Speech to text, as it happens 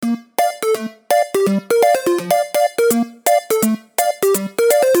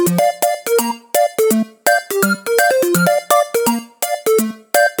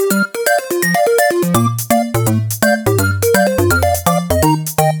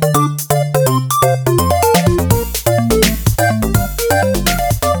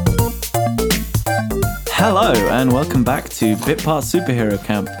back to Bitpart Superhero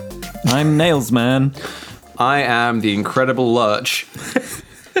Camp. I'm Nails Man. I am the Incredible Lurch.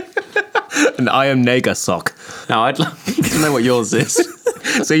 And I am Nega Sock. Now, I'd like to know what yours is.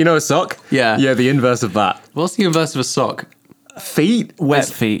 So you know a sock? Yeah. Yeah, the inverse of that. What's the inverse of a sock? Feet? Wet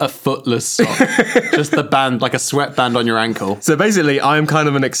feet. A footless sock. Just the band, like a sweatband on your ankle. So basically, I am kind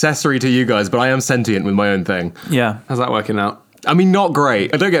of an accessory to you guys, but I am sentient with my own thing. Yeah. How's that working out? I mean, not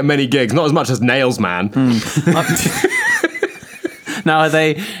great. I don't get many gigs, not as much as Nails Man. Now, are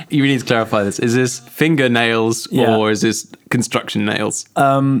they... You need to clarify this. Is this fingernails Yeah. or is this construction nails?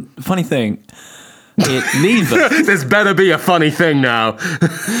 Funny thing. Neither. There's better be a funny thing now.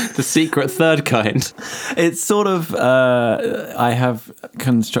 The secret third kind. It's sort of, I have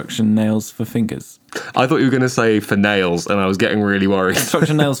construction nails for fingers. I thought you were going to say for nails, and I was getting really worried.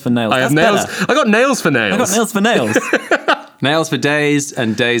 Construction nails for nails. I have That's nails. better. I got nails for nails. I got nails for nails. Nails for days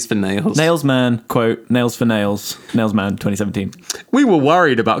and days for nails. Nails Man, quote, nails for nails. Nails Man, 2017. We were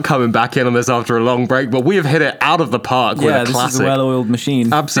worried about coming back in on this after a long break, but we have hit it out of the park with Yeah, a this classic. is a well-oiled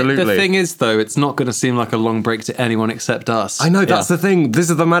machine. Absolutely. The thing is, though, it's not going to seem like a long break to anyone except us. I know, that's Yeah. the thing. This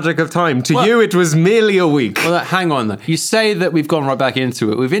is the magic of time. To you, it was merely a week. Well, hang on. Though. You say that we've gone right back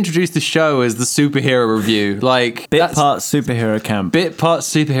into it. We've introduced the show as the superhero review. Like that's Bitpart Superhero Camp. Bitpart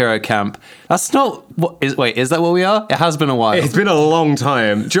Superhero Camp. That's not what is. Wait, is that what we are? It has been a while. It's been a long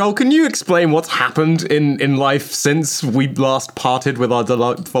time. Joel, can you explain what's happened in life since we last parted with our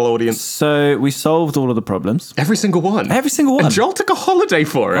delightful audience? So we solved all of the problems. Every single one. Every single one. And Joel took a holiday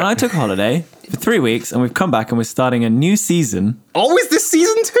for it. And I took a holiday for 3 weeks, and we've come back and we're starting a new season. Oh, is this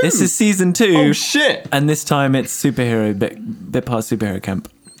season 2? This is season 2. Oh, shit. And this time it's Bitpart Superhero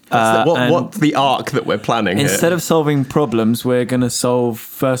Camp. and What's the arc that we're planning Instead here? of solving problems, we're going to solve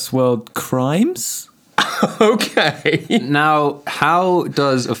first world crimes. Okay. Now, how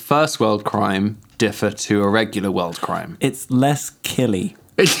does a first world crime differ to a regular world crime? It's less killy.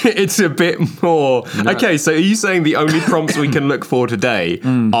 It's a bit more... Okay, so are you saying the only prompts we can look for today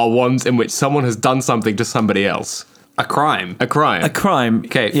are ones in which someone has done something to somebody else? A crime. A crime? A crime.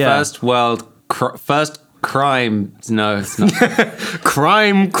 Okay, yeah. first crime. No, it's not.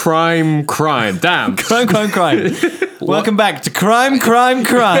 Crime. Damn. Crime. Welcome back to Crime.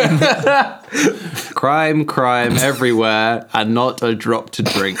 crime everywhere, and not a drop to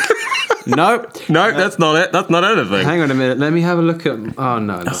drink. Nope. No, that's not it. That's not anything. Hang on a minute. Let me have a look at. Oh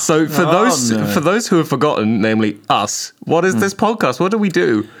no. So for those who have forgotten, namely us, what is this podcast? What do we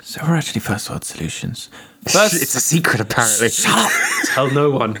do? So we're actually First World Solutions. It's a secret, apparently. Shut up. Tell no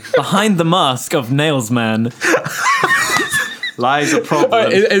one. Behind the mask of Nails Man. Lies a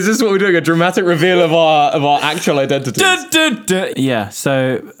problem. Is this what we're doing? A dramatic reveal of our actual identities? Yeah,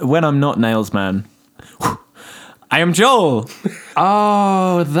 so when I'm not Nails Man, I am Joel.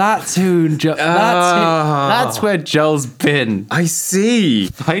 Oh, that's who. That's where Joel's been. I see.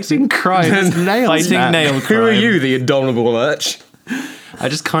 Fighting crime. It's nails. Fighting man. nail crime. Who are you, the indomitable lurch? I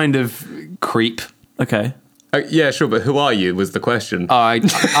just kind of creep. Okay. Yeah, sure, but who are you was the question. I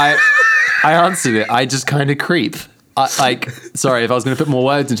answered it. I just kind of creep. Sorry, if I was going to put more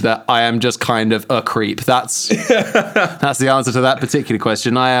words into that, I am just kind of a creep. That's the answer to that particular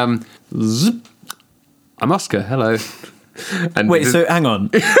question. I'm Oscar. Hello. And Wait, so hang on.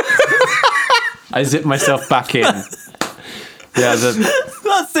 I zip myself back in. Yeah,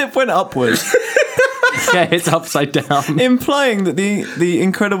 That zip went upwards, it's upside down. implying that the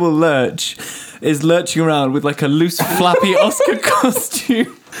Incredible Lurch is lurching around with like a loose, flappy Oscar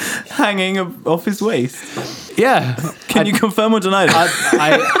costume hanging off his waist. Yeah. Can you confirm or deny that?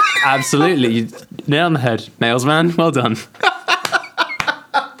 I absolutely. You nail on the head. Nails, man. Well done.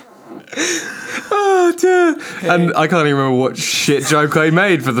 Oh, dear. And I can't even remember what shit joke I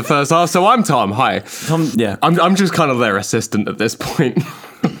made for the first half. So I'm Tom. Hi. Tom, yeah. I'm just kind of their assistant at this point.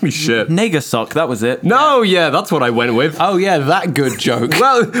 Holy shit. Negersock, that was it. No, yeah, that's what I went with. Oh yeah, that good joke.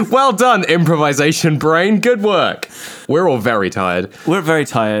 Well done, improvisation brain. Good work. We're all very tired. We're very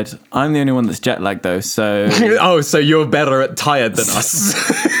tired. I'm the only one that's jet lagged though, so Oh, so you're better at tired than us.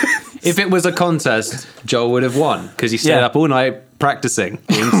 If it was a contest, Joel would have won because he stayed Yeah. up all night practicing,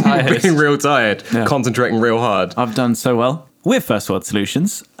 being tired. Being real tired, Yeah. concentrating real hard. I've done so well. We're First World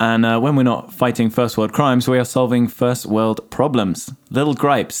Solutions, and when we're not fighting first world crimes, we are solving first world problems, little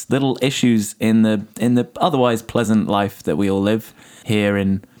gripes, little issues in the otherwise pleasant life that we all live here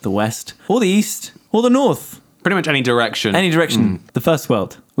in the West, or the East, or the North, Pretty much any direction. any direction. The first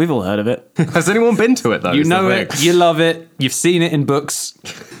world. We've all heard of it. Has anyone been to it though? You is the know thing. it, you love it, you've seen it in books.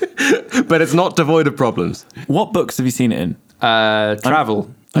 But it's not devoid of problems. What books have you seen it in? Travel.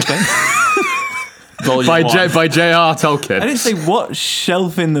 Okay. Volume By one. J.R. Tolkien. I didn't say what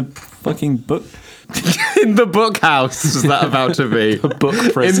shelf in the fucking book. In the book house is that about to be? Book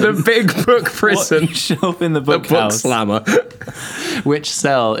In prison. the big book prison. What shelf in the The book book house? slammer. Which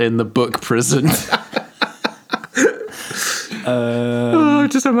cell in the book prison? Oh,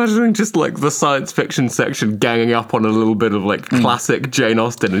 just imagining just like the science fiction section ganging up on a little bit of like classic Jane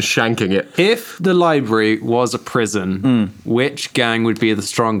Austen and shanking it. If the library was a prison, which gang would be the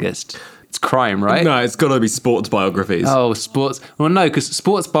strongest? It's crime, right? No, it's got to be sports biographies. Oh, sports. Well, no, because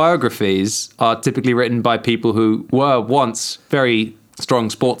sports biographies are typically written by people who were once very strong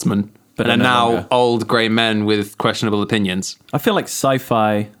sportsmen, but are are no now longer. old grey men with questionable opinions. I feel like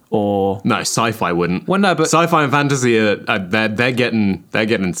sci-fi or No, sci-fi wouldn't. Well, no, but Sci-fi and fantasy are they're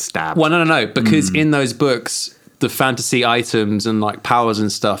getting stabbed. well, no, because in those books, the fantasy items and like powers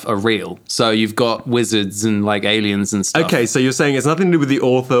and stuff are real. So you've got wizards and like aliens and stuff. Okay, so you're saying it's nothing to do with the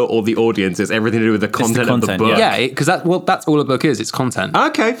author or the audience. It's everything to do with the content of the content, book. Yeah, because that's all a book is. It's content.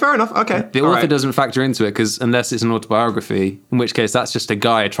 Okay, fair enough. Okay. The all author right. doesn't factor into it because unless it's an autobiography, in which case that's just a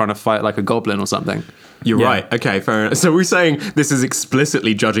guy trying to fight like a goblin or something. You're Yeah. right. Okay, fair enough. So we're saying this is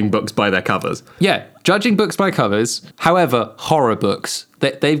explicitly judging books by their covers. Yeah, judging books by covers. However, horror books,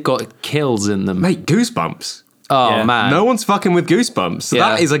 they've got kills in them. Mate, Goosebumps. Oh, Yeah. man. No one's fucking with Goosebumps. So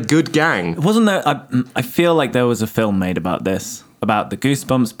Yeah. that is a good gang. wasn't there? I feel like there was a film made about this, about the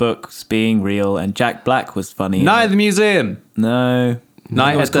Goosebumps books being real, and Jack Black was funny. Night at the Museum. No,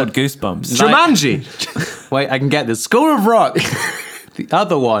 Night it was at the- called Goosebumps. Jumanji. Wait, I can get this. School of Rock. The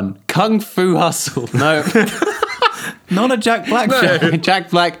other one, Kung Fu Hustle. No, Not a Jack Black film. Jack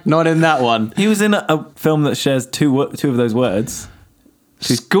Black, not in that one. He was in a film that shares two of those words.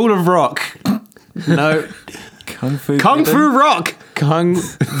 School of Rock. No, Kung Fu. Kung Fu Rock. Kung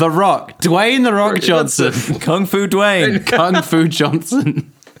the Rock. Dwayne the Rock Johnson. Kung Fu Dwayne. Kung Fu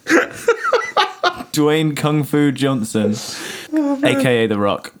Johnson. Dwayne Kung Fu Johnson, aka The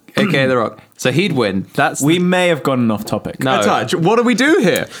Rock. Okay, the Rock. So he'd win. That's We may have gotten off topic. no. A touch. What do we do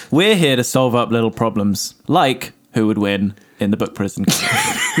here? We're here to solve up little problems, like who would win in the book prison.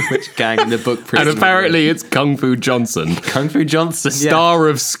 Which gang in the book prison? And apparently it's Kung Fu Johnson, Kung Fu Johnson. star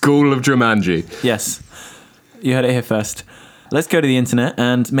of School of Jumanji. Yes, you heard it here first. Let's go to the internet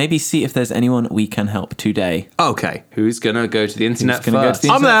and maybe see if there's anyone we can help today. Okay. Who's gonna go to the internet Who's gonna go first? to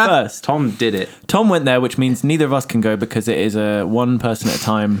the I'm internet there. first? Tom did it. Tom went there, which means neither of us can go because it is a one person at a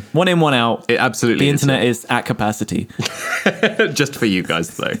time, one in, one out. It absolutely The is. internet is at capacity. Just for you guys,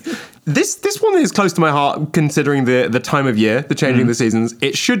 though. This one is close to my heart, considering the time of year, the changing of the seasons.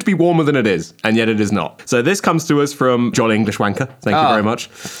 It should be warmer than it is, and yet it is not. So this comes to us from Jolly English Wanker. Thank you very much.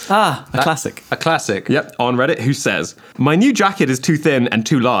 Ah, a classic. A classic. Yep, on Reddit, who says, "My new jacket is too thin and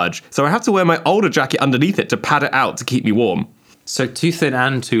too large, so I have to wear my older jacket underneath it to pad it out to keep me warm." So too thin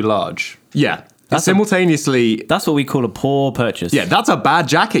and too large. Yeah, That's simultaneously. That's what we call a poor purchase. Yeah, that's a bad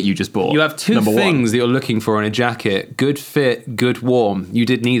jacket you just bought. You have two number things one. that you're looking for in a jacket: good fit, good warm. You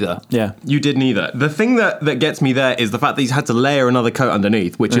did neither. Yeah. You did neither. The thing that gets me there is the fact that he's had to layer another coat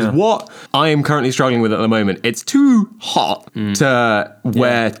underneath, which is what I am currently struggling with at the moment. It's too hot to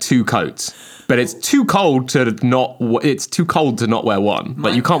wear two coats, but it's too cold to not. It's too cold to not wear one.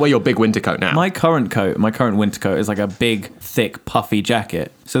 Like you can't wear your big winter coat now. My current winter coat is like a big, thick, puffy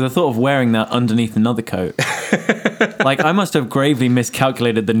jacket. So the thought of wearing that underneath another coat, like I must have gravely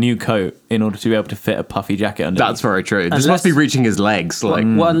miscalculated the new coat in order to be able to fit a puffy jacket underneath. That's very true. This Unless- must be reaching his legs. Like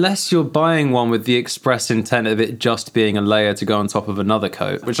Well, unless you're buying one with the express intent of it just being a layer to go on top of another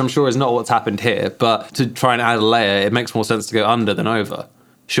coat, which I'm sure is not what's happened here, but to try and add a layer, it makes more sense to go under than over,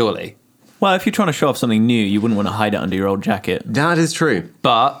 surely. Well, if you're trying to show off something new, you wouldn't want to hide it under your old jacket. that is true.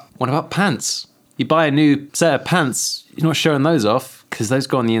 But what about pants? You buy a new set of pants, you're not showing those off because those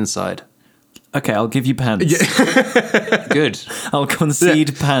go on the inside. Okay, I'll give you pants. Good. I'll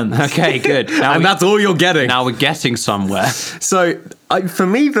concede pants. Okay, good. Now, And that's all you're getting. now we're getting somewhere. So, for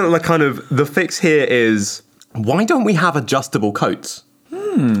me, the fix here is why don't we have adjustable coats?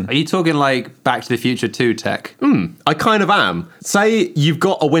 Are you talking like Back to the Future 2 tech? I kind of am. Say you've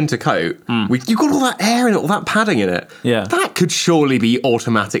got a winter coat, you've got all that air in it, all that padding in it. Yeah. That could surely be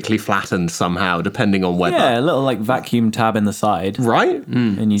automatically flattened somehow, depending on weather. Yeah, a little like vacuum tab in the side. Right?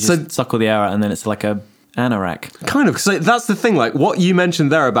 And you just So- suck all the air out, and then it's like a anorak. Kind of. So that's the thing. Like what you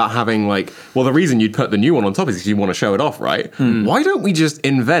mentioned there about having the reason you'd put the new one on top is because you want to show it off, right? Why don't we just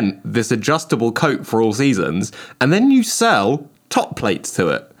invent this adjustable coat for all seasons and then you sell top plates to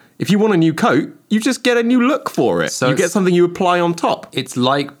it? If you want a new coat, you just get a new look for it. So you get it's- something you apply on top. It's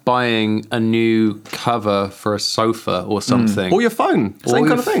like buying a new cover for a sofa or something. Or your phone. Same Or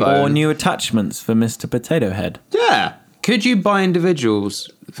kind of your thing. phone. Or new attachments for Mr. Potato Head. Yeah. Could you buy individuals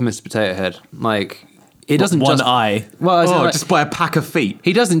for Mr. Potato Head? Like, It doesn't one just eye. Well, as in, Oh, like, just by a pack of feet.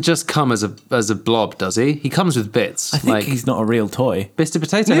 he doesn't just come as a blob, does he? He comes with bits. I think he's not a real toy. Mr.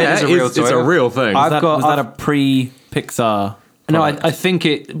 Potato Yeah, Head is a real it's toy. a real thing. I've Was that got- a pre-Pixar? No, product? I think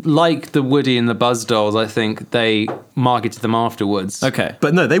it, like the Woody and the Buzz dolls, I think they marketed them afterwards. Okay.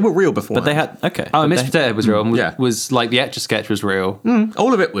 But no, they were real before. But they had... Okay. Oh, but Mr. they- Potato Head was real. And Yeah. was like the Etch-a-Sketch was real.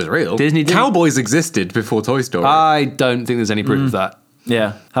 all of it was real. Disney didn't- Cowboys existed before Toy Story. I don't think there's any proof of that.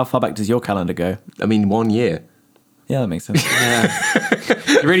 Yeah. How far back does your calendar go? I mean, 1 year. Yeah, that makes sense.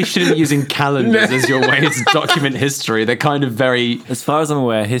 You really shouldn't be using calendars as your way to document history. They're kind of very... As far as I'm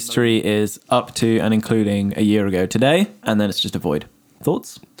aware, history is up to and including a year ago today, and then it's just a void.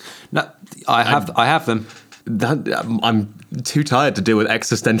 Thoughts? No, I have them. I'm too tired to deal with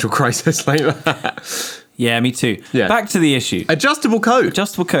existential crisis like that. Yeah, me too. Yeah. Back to the issue. Adjustable coat.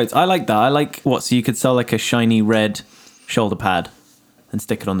 Adjustable coats. I like that. I like what? So you could sell like a shiny red shoulder pad and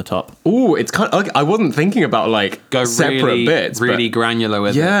stick it on the top. Ooh, it's kind of. I wasn't thinking about like Go separate really, bits. but- really granular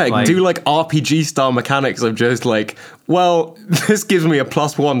with yeah, it. do like RPG style mechanics of just like, well, this gives me a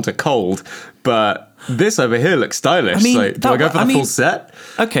 +1 to cold, but this over here looks stylish. I mean, so do I go for the full set?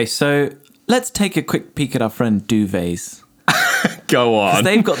 Okay, so let's take a quick peek at our friend Duvets. Go on.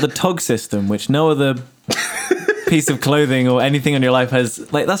 They've got the TOG system, which no other piece of clothing or anything in your life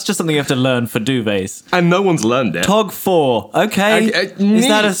has. Like, that's just something you have to learn for duvets. And no one's learned it. TOG 4. Okay. Is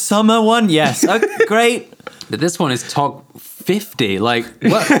that a neat. summer one? Yes. Okay, great. But this one is TOG 50. Like,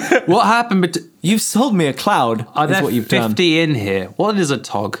 what happened? You've sold me a cloud. Are Is there what you've 50 done. in here? What is a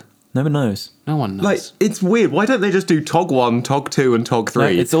TOG? No one knows. No one knows. Like, it's weird. Why don't they just do TOG 1, TOG 2, and TOG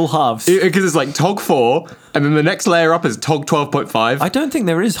 3? It's all halves. Because it's like TOG 4, and then the next layer up is TOG 12.5. I don't think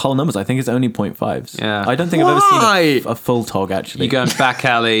there is whole numbers. I think it's only 0.5s. Yeah. I don't think I've Why? ever seen a full TOG, actually. you go in back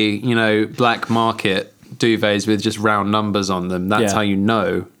alley, black market duvets with just round numbers on them. That's Yeah. how you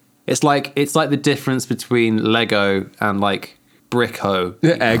know. It's like the difference between Lego and like Bricko.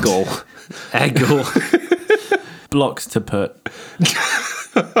 Eggle. Eggle. Blocks to put.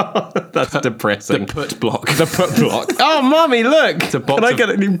 That's depressing. Put block. The put block. Oh, mommy, look! box Can I of- get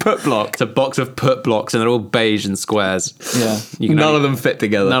a new put block? It's a box of put blocks and they're all beige and squares. Yeah. You can None only- of them fit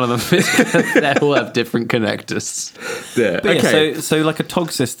together. None of them fit. They all have different connectors. Yeah. But Okay. yeah, so like a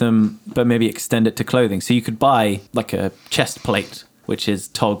TOG system, but maybe extend it to clothing. So you could buy like a chest plate, which is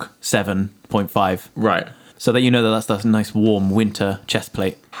TOG 7.5, Right. so that you know that that's a nice warm winter chest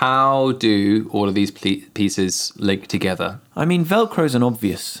plate. How do all of these pieces link together? I mean, Velcro's an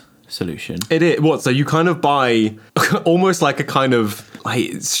obvious solution. It is. What? So you kind of buy almost like a kind of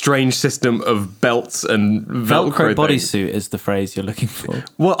like strange system of belts and Velcro Velcro things. bodysuit is the phrase you're looking for.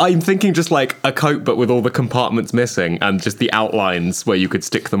 Well, I'm thinking just like a coat, but with all the compartments missing and just the outlines where you could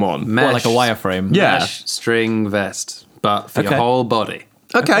stick them on. Or like a wireframe. Yeah. Mesh string vest, but for your Okay. whole body.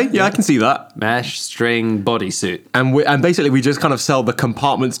 Okay, yeah, I can see that. Mesh string bodysuit. And basically we just kind of sell the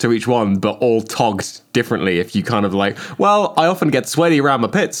compartments to each one, but all togged differently. If you kind of like, well, I often get sweaty around my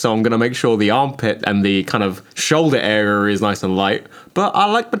pits, so I'm going to make sure the armpit and the kind of shoulder area is nice and light. But I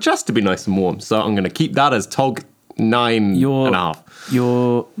like my chest to be nice and warm, so I'm going to keep that as tog 9.5.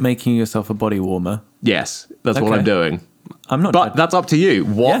 You're making yourself a body warmer. Yes, that's what Okay. I'm doing. I'm not. But that's up to you.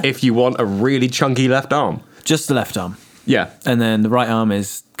 What Yeah. if you want a really chunky left arm? just the left arm. Yeah. And then the right arm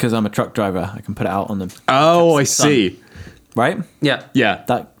is, because I'm a truck driver, I can put it out on them. Oh, I sun. see. Right? Yeah. Yeah.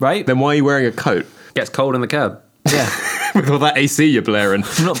 That right? Then why are you wearing a coat? Gets cold in the cab. Yeah. With all that AC you're blaring.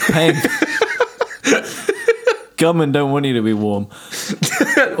 I'm not paying. Government don't want you to be warm.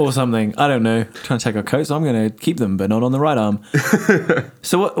 Or something. I don't know. Trying to take our coats, so I'm going to keep them, but not on the right arm.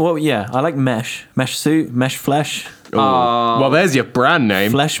 So what? Yeah, I like mesh. Mesh suit, mesh flesh, Well, there's your brand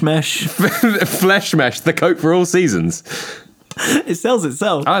name. flesh mesh. Flesh Mesh, the coat for all seasons. It sells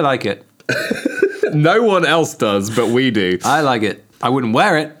itself. I like it. No one else does, but we do. I like it. I wouldn't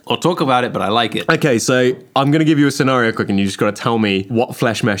wear it or talk about it, but I like it. Okay, so I'm going to give you a scenario quick, and you just got to tell me what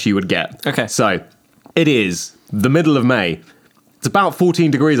Flesh Mesh you would get. Okay. So it is the middle of May. It's about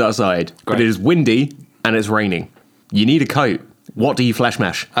 14 degrees outside, but Great. it is windy and it's raining. You need a coat. What do you Flesh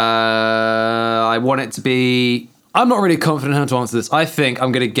Mesh? I want it to be... I'm not really confident how to answer this. I think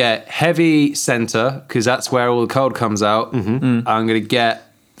I'm going to get heavy center, because that's where all the cold comes out. I'm going to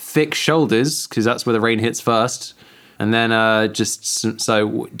get thick shoulders, because that's where the rain hits first. And then do you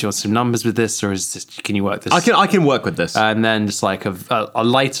want some numbers with this, or can you work this? I can work with this. And then just like a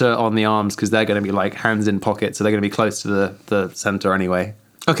lighter on the arms, because they're going to be like hands in pockets, so they're going to be close to the center anyway.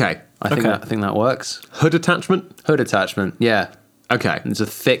 Okay. I think that works. Hood attachment? Hood attachment, yeah. Okay. It's a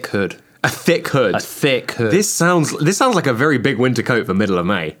thick hood. A thick hood. A thick hood. This sounds like a very big winter coat for middle of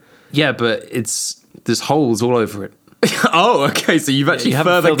May. Yeah, but there's holes all over it. Oh, okay. So you've actually You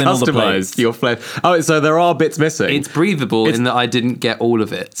haven't further filled in all the customized plates. your flesh. Oh, so there are bits missing. It's breathable in that I didn't get all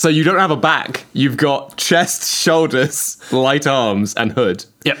of it. So you don't have a back. You've got chest, shoulders, light arms, and hood.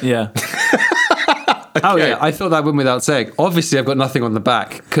 Yep. Yeah. Oh yeah, I thought that went without saying. Obviously, I've got nothing on the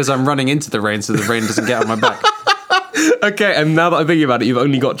back because I'm running into the rain, so the rain doesn't get on my back. Okay, and now that I'm thinking about it, you've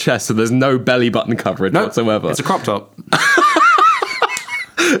only got chest, so there's no belly button coverage whatsoever. It's a crop top.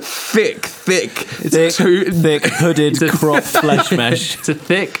 thick. Thick, thick hooded crop flesh mesh. It's a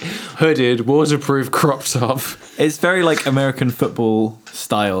thick, hooded, waterproof crop top. It's very like American football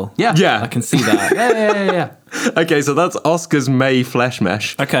style. Yeah. Yeah. I can see that. Yeah. Okay, so that's Oscar's May flesh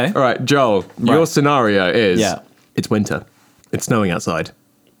mesh. Okay. All right, Joel, your scenario is Yeah. it's winter. It's snowing outside.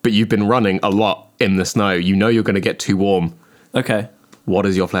 But you've been running a lot in the snow. You know you're going to get too warm. Okay. What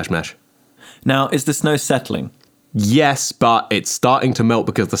is your flesh mesh? Now, is the snow settling? Yes, but it's starting to melt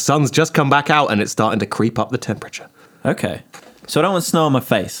because the sun's just come back out and it's starting to creep up the temperature. Okay. So I don't want snow on my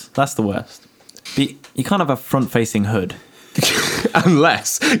face. That's the worst. But you can't have a front-facing hood.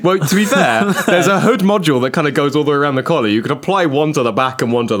 Unless, well, to be fair, there's a hood module that kind of goes all the way around the collar. You could apply one to the back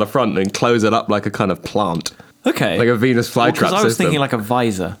and one to the front and close it up like a kind of plant. Okay. Like a Venus flytrap Because I was system. thinking like a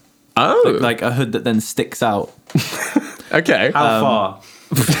visor. Oh, Like a hood that then sticks out. okay. How far?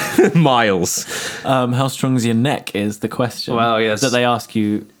 Miles. How strong's your neck is the question. Well, yes. That they ask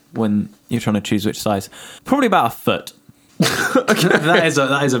you when you're trying to choose which size. Probably about a foot. That is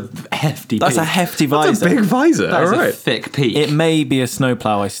a hefty. That's a peak. hefty That's visor. a big visor. That All is a right. thick peak. It may be a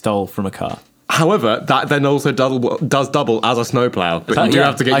snowplow I stole from a car. However, that then also does double as a snowplow, but you do Yeah,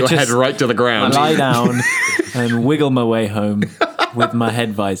 have to get I your just- head right to the ground. Lie down and wiggle my way home with my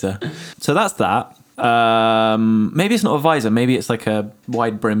head visor. So that's that. Maybe it's not a visor. Maybe it's like a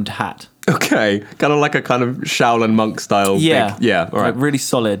wide-brimmed hat. Okay, kind of like a kind of Shaolin monk style. Yeah. Big, yeah. All right. Like really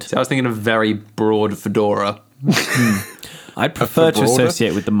solid. I was thinking of very broad fedora. I'd prefer to broader?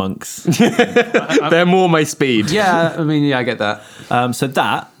 associate with the monks. They're more my speed. Yeah, I mean, yeah, I get that. So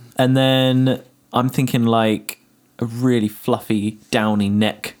that, and then I'm thinking like a really fluffy, downy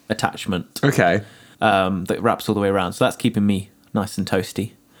neck attachment Okay. that wraps all the way around. So that's keeping me nice and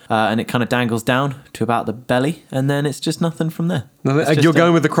toasty. And it kind of dangles down to about the belly, and then it's just nothing from there. It's just You're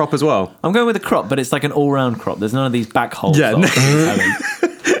going with the crop as well. I'm going with the crop, but it's like an all-round crop. There's none of these back holes. Yeah, that I was having.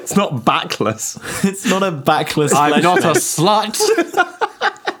 It's not backless. It's not a backless I'm flesh not a mesh. slut.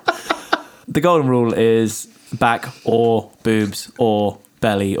 The golden rule is back or boobs or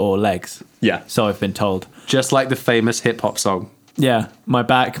belly or legs. Yeah. So I've been told. Just like the famous hip hop song. Yeah, my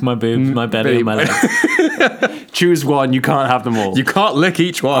back, my boobs, my belly, and my legs. Choose one, you can't have them all. You can't lick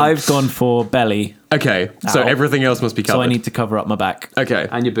each one. I've gone for belly, Okay, so Ow. everything else must be covered. so I need to cover up my back Okay.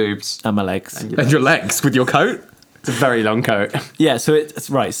 And your boobs. and my legs. And your legs with your coat? It's a very long coat. Yeah, so it's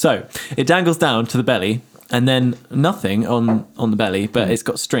right. So it dangles down to the belly, and then nothing on the belly, but it's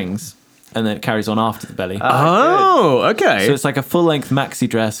got strings, and then it carries on after the belly. Oh, okay. So it's like a full-length maxi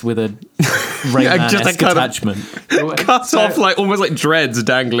dress with a Rayman-esque just a kind of- attachment. cut off like almost like dreads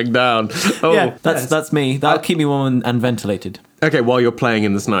dangling down. Oh. Yeah, that's me. That'll keep me warm and ventilated. Okay, while you're playing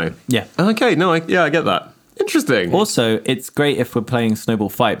in the snow. Yeah. Okay, no, I get that. Interesting. Also, it's great if we're playing Snowball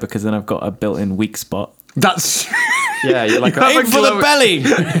Fight because then I've got a built-in weak spot. That's Yeah, you're like Aim for the belly!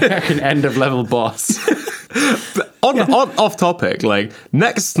 an end of level boss. on off topic. Like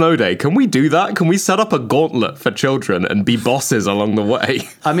next snow day, can we do that? Can we set up a gauntlet for children and be bosses along the way?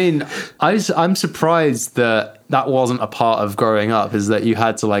 I mean, I'm surprised that wasn't a part of growing up, is that you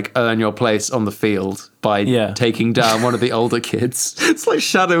had to like earn your place on the field by taking down one of the older kids. It's like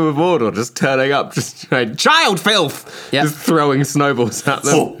Shadow of Mordor, just turning up, just like, child filth, Yeah. just throwing snowballs at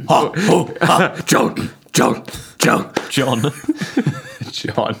them. John. John.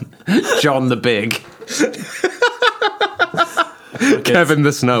 John the Big. Kevin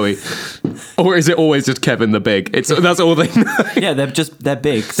the Snowy. Or is it always just Kevin the Big? That's all they know. Yeah, they're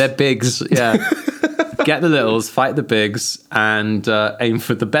big. They're bigs, yeah. Get the littles, fight the bigs, and aim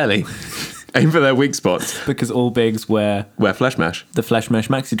for the belly. Aim for their weak spots. Because all bigs wear Wear flesh mesh. the flesh mesh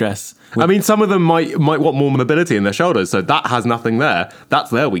maxi dress. I mean, some of them might want more mobility in their shoulders, so that has nothing there.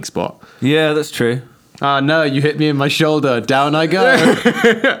 That's their weak spot. Yeah, that's true. Ah, no, you hit me in my shoulder. Down I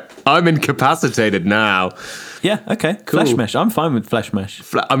go. I'm incapacitated now. Yeah, okay. Flesh mesh. I'm fine with flesh mesh.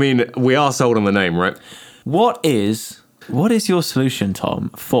 I mean, we are sold on the name, right? What is your solution, Tom,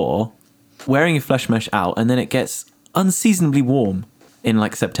 for wearing your flesh mesh out and then it gets unseasonably warm in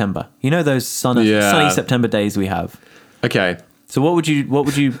like September? You know those sunny September days we have. Okay. So what would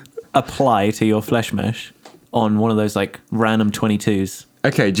you apply to your flesh mesh on one of those like random 22s?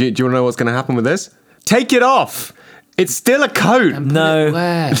 Okay, do you want to know what's going to happen with this? Take it off. It's still a coat. No,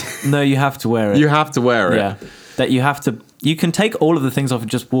 Where? no, you have to wear it. You have to wear it. Yeah. that you can take all of the things off and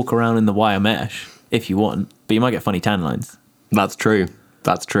just walk around in the wire mesh if you want, but you might get funny tan lines. That's true.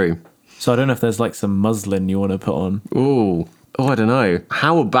 That's true. So I don't know if there's like some muslin you want to put on. Ooh. Oh, I don't know.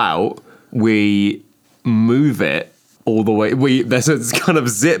 How about we move it all the way? There's a kind of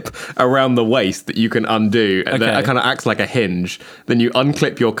zip around the waist that you can undo, and then it kind of acts like a hinge. Then you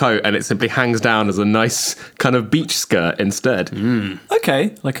unclip your coat, and it simply hangs down as a nice kind of beach skirt instead.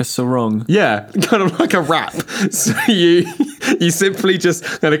 Okay, like a sarong. Yeah, kind of like a wrap. So you simply just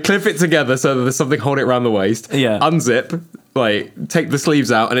kind of clip it together so that there's something holding it around the waist. Yeah. Unzip, like take the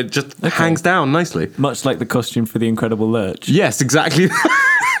sleeves out, and it just hangs down nicely. Much like the costume for the Incredible Lurch. Yes, exactly.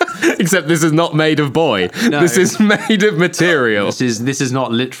 Except this is not made of boy. No. This is made of material. This is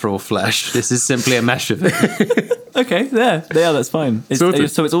not literal flesh. This is simply a mesh of it. Okay, yeah, that's fine.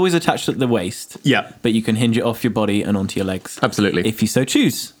 Sorted. So it's always attached at the waist. Yeah. But you can hinge it off your body and onto your legs. Absolutely. If you so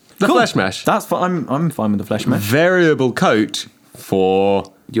choose. The flesh mesh. That's fine. I'm fine with the flesh mesh. Variable coat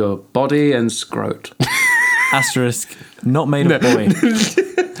for... Your body and scrot. Asterisk, not made of boy.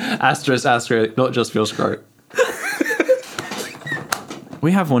 Asterisk, not just for your scrot.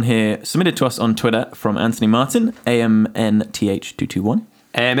 We have one here submitted to us on Twitter from Anthony Martin, AMNTH221.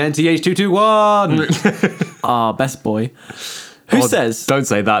 AMNTH221! Our best boy. Who says... Don't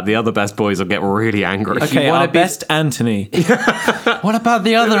say that. The other best boys will get really angry. Okay, our best Anthony. What about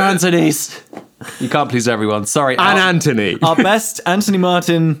the other Anthonys? You can't please everyone. Sorry. And Anthony. Our best Anthony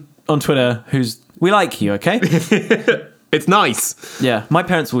Martin on Twitter, we like you, okay? It's nice. Yeah, my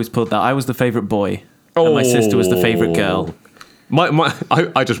parents always pulled that. I was the favourite boy, and my sister was the favourite girl.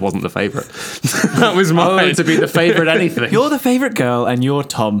 I just wasn't the favourite. That was mine. to be the favourite anything. You're the favourite girl, and you're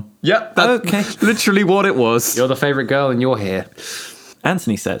Tom. Yep, that's Okay. literally what it was. You're the favourite girl and you're here.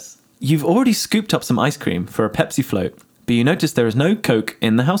 Anthony says, you've already scooped up some ice cream for a Pepsi float, but you notice there is no Coke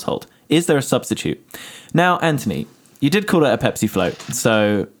in the household. Is there a substitute? Now, Anthony, you did call it a Pepsi float,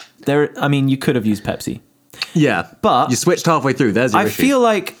 so you could have used Pepsi. Yeah, But- you switched halfway through. There's your I issue. feel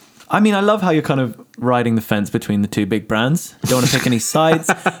like, I love how you're kind of riding the fence between the two big brands. Don't want to pick any sides.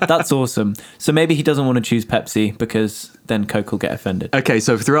 That's awesome. So maybe he doesn't want to choose Pepsi because then Coke will get offended. Okay,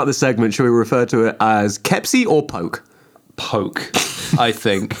 so throughout this segment, should we refer to it as Kepsi or Poke? Poke, I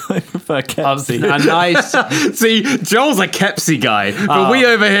think. I prefer Pepsi. A nice... See, Joel's a Kepsi guy, but we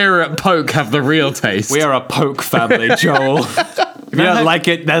over here at Poke have the real taste. We are a Poke family, Joel. If you don't like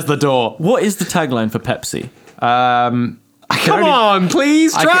it, there's the door. What is the tagline for Pepsi? Come on,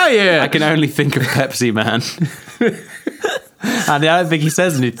 please try it. I can only think of Pepsi Man. And I don't think he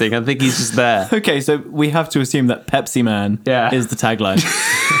says anything. I think he's just there. Okay, so we have to assume that Pepsi Man is the tagline.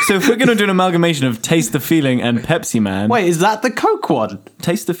 So if we're going to do an amalgamation of Taste the Feeling and Pepsi Man... Wait, is that the Coke one?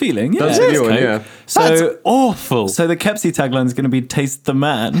 Taste the Feeling? Yeah, That's the it's new one, Coke. yeah. So, That's awful. so the Kepsi tagline is going to be Taste the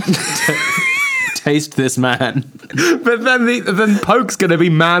Man. Taste this man. But then Poke's going to be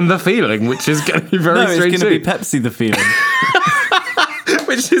Man the Feeling, which is going to be very No, it's strange going to too. be Pepsi the Feeling.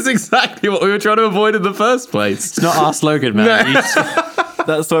 Which is exactly what we were trying to avoid in the first place. It's not our slogan, man. You just-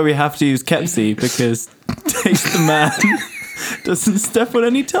 That's why we have to use Kepsi, because Taste the Man doesn't step on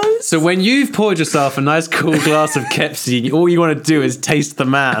any toes. So when you've poured yourself a nice cool glass of Kepsi, all you want to do is taste the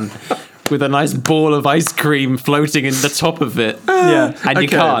man with a nice ball of ice cream floating in the top of it. Yeah. And you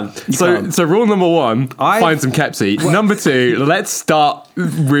can't. You can't. So rule number one, find some Kepsi. Number two, let's start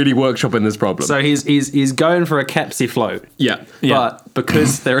really workshopping this problem. So he's going for a Kepsi float. yeah. But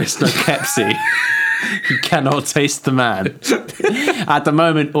because there is no Pepsi, he cannot taste the man. At the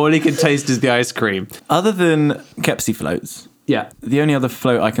moment, all he can taste is the ice cream. Other than Kepsi floats, Yeah. the only other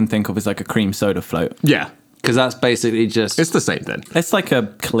float I can think of is like a cream soda float. Yeah. Because that's basically just It's the same thing. It's like a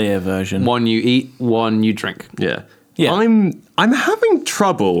clear version. one you eat, one you drink. Yeah. Yeah. I'm having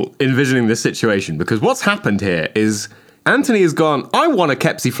trouble envisioning this situation because what's happened here is Anthony has gone, I want a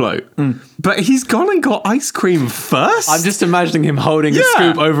Kepsi float. But he's gone and got ice cream first. I'm just imagining him holding a Yeah.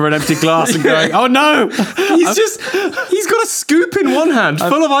 scoop over an empty glass and going, oh no! He's got a scoop in one hand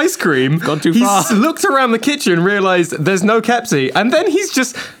full of ice cream. Gone too He's far. looked around the kitchen, realised there's no Kepsi, and then he's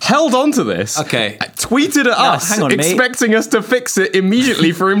just held onto this. Okay. Tweeted at us, hang on, mate. expecting us to fix it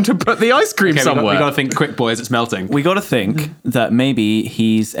immediately for him to put the ice cream Okay, somewhere. we got to think quick, boys. It's melting. We got to think that maybe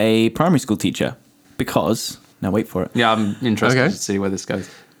he's a primary school teacher because, now wait for it. Yeah, I'm interested Okay. to see where this goes.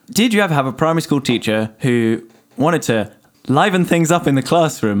 Did you ever have a primary school teacher who wanted to liven things up in the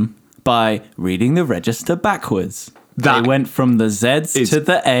classroom by reading the register backwards? They went from the Zs to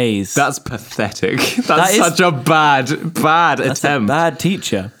the As. That's pathetic. That's That is- such a bad That's a attempt. bad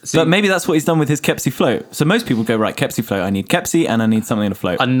teacher. But maybe that's what he's done with his Kepsi float. So most people go, right, Kepsi float. I need Kepsi and I need something to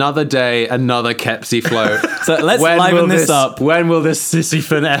float. Another day, another Kepsi float. So let's liven this up. When will this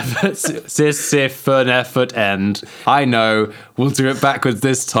Sisyphon effort end? I know. We'll do it backwards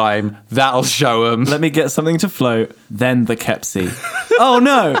this time. That'll show them. Let me get something to float, then the Kepsi. Oh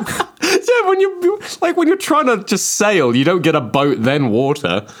no! Yeah, when you're trying to just sail, you don't get a boat then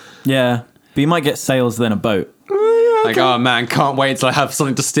water. Yeah, but you might get sails then a boat. Like, oh man, can't wait till I have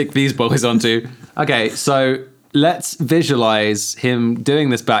something to stick these boys onto. Okay, so let's visualize him doing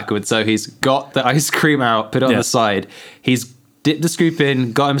this backwards. So he's got the ice cream out, put it on Yeah. the side. He's dipped the scoop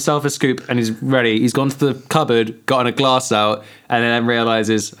in, got himself a scoop, and he's ready. He's gone to the cupboard, gotten a glass out, and then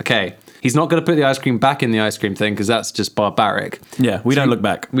realizes, okay, he's not going to put the ice cream back in the ice cream thing because that's just barbaric. Yeah, we don't look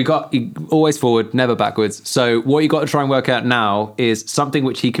back. We got always forward, never backwards. So what you got to try and work out now is something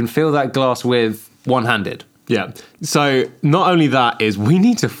which he can fill that glass with one-handed. Yeah. So not only that is we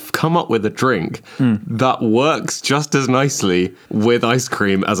need to come up with a drink that works just as nicely with ice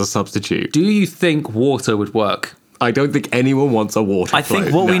cream as a substitute. Do you think water would work? I don't think anyone wants a water I think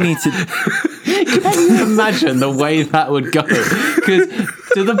float, what we no. need to... Can you imagine the way that would go? Because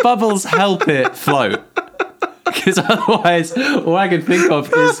do the bubbles help it float? Because otherwise, all I can think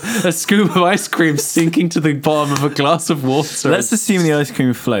of is a scoop of ice cream sinking to the bottom of a glass of water. Let's assume the ice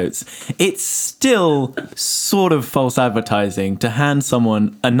cream floats. It's still sort of false advertising to hand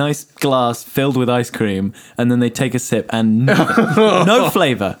someone a nice glass filled with ice cream and then they take a sip and no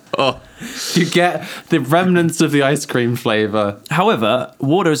flavour. You get the remnants of the ice cream flavour. However,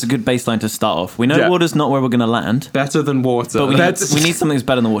 water is a good baseline to start off. We know Yeah. water's not where we're going to land, Better than water. but we That's- need something that's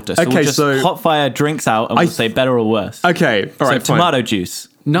better than water. So Okay, we'll just so- hot fire drinks out and we'll say better or worse. Okay, all right, so fine. tomato juice.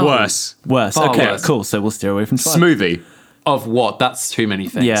 no. Worse. Worse. Far Okay, worse. cool. So we'll steer away from Smoothie. Of what? That's too many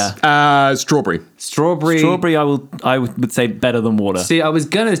things. Yeah. Strawberry. Strawberry. Strawberry, I would say better than water. See, I was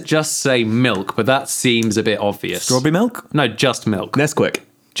going to just say milk, but that seems a bit obvious. Strawberry milk? No, just milk. Nesquik.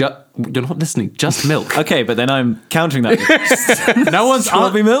 You're not listening. Just milk. Okay, but then I'm countering that. No one's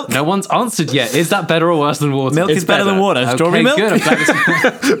Strawberry milk? No one's answered yet. Is that better or worse than water? Milk is better than water. Okay, Strawberry milk? good. I'm glad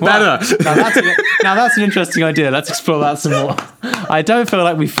it's- Wow. Better. Now that's an interesting idea. Let's explore that some more. I don't feel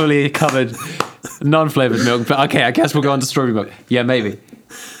like we fully covered non-flavored milk, but okay, I guess we'll go on to strawberry milk. Yeah, maybe.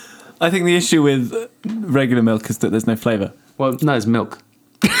 I think the issue with regular milk is that there's no flavour. Well, no, it's milk.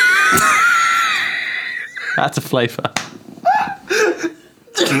 That's a flavour.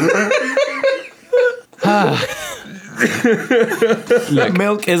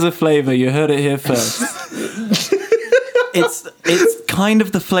 Milk is a flavour. You heard it here first. It's kind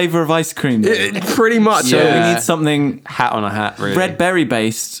of the flavour of ice cream. Though. Pretty much. So Yeah. we need something Hat on a hat, really. red berry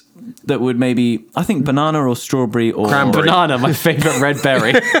based that would maybe, I think, banana or strawberry or Cranberry. Banana, my favourite red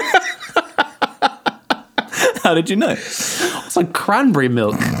berry. How did you know? It's like cranberry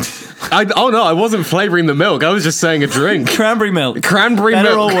milk. Oh no, I wasn't flavoring the milk. I was just saying a drink. Cranberry milk. Cranberry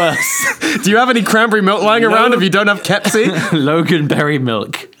Better milk. or worse? Do you have any cranberry milk lying around if you don't have Kepsi? Logan berry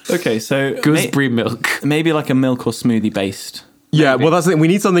milk. Okay, so Gooseberry milk. maybe like a milk or smoothie based. Yeah, well that's the thing. We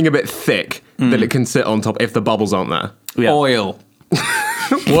need something a bit thick that it can sit on top if the bubbles aren't there. Yeah. Oil.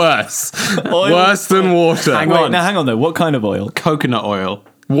 Worse. Oil. Worse than water. Hang Wait, on. now hang on though. What kind of oil? Coconut oil.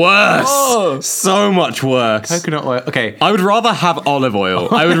 Worse. Oh. So much worse. Coconut oil. Okay. I would rather have olive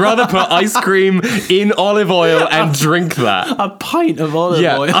oil. I would rather put ice cream in olive oil and drink that. A pint of olive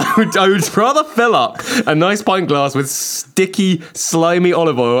Yeah, oil. I would rather fill up a nice pint glass with sticky, slimy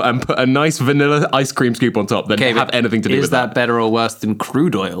olive oil and put a nice vanilla ice cream scoop on top than Okay, have but anything to do is with that better or worse than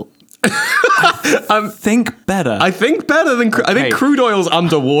crude oil? Think better. I think better than I think Okay. crude oil's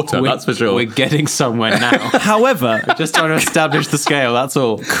underwater. That's for sure. We're getting somewhere now. However, Just trying to establish the scale, that's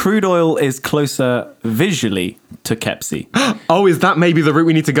all. crude oil is closer visually to Kepsi. Oh, is that maybe the route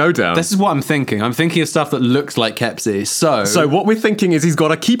we need to go down? This is what I'm thinking. I'm thinking of stuff that looks like Kepsi. So what we're thinking is he's got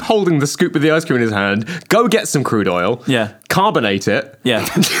to keep holding the scoop with the ice cream in his hand, go get some crude oil, Yeah. carbonate it. Yeah.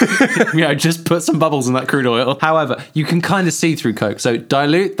 just put some bubbles in that crude oil. However, you can kind of see through Coke. So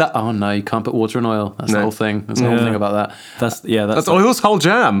dilute that. Oh no, you can't put water and oil. That's the No. whole thing. That's the whole Yeah. thing about that. That's oil's whole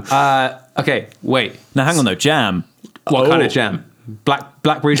jam. Okay, wait. Now hang on though. Jam. What Oh. kind of jam?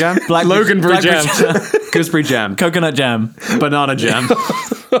 Blackberry jam? Loganberry jam. Gooseberry jam. Coconut jam. Banana jam.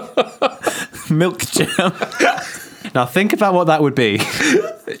 Milk jam. Now think about what that would be.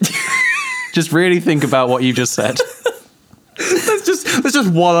 Just really think about what you just said. Let's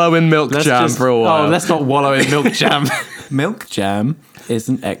just wallow in milk jam for a while. Oh, let's not wallow in milk jam. Milk jam is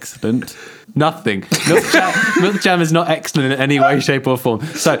an excellent. Nothing. Milk jam is not excellent in any way, shape, or form.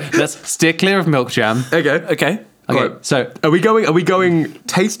 So let's steer clear of milk jam. Okay. Okay. Okay, Right. so Are we going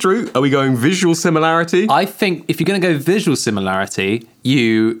taste route? Are we going visual similarity? I think if you're going to go visual similarity,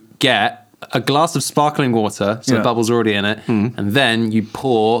 you get a glass of sparkling water, so Yeah. the bubble's already in it, and then you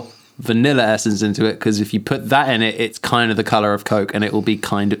pour vanilla essence into it, because if you put that in it, it's kind of the color of Coke, and it will be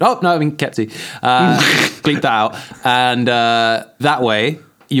kind of... Oh, no, I mean Kepsi. Bleep that out. And that way,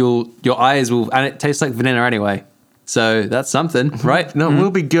 your eyes will... And it tastes like vanilla anyway. So that's something, right? No, it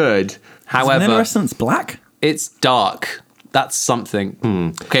will be good. Vanilla However, essence black? it's dark. That's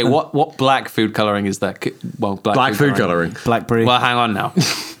something. Okay, what black food coloring is that? Well, Black food coloring. Blackberry, Well, hang on now.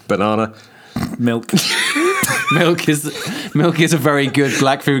 Banana. milk. milk is a very good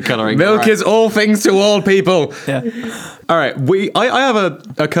black food coloring. Milk Right. is all things to all people. Yeah. All right, I have a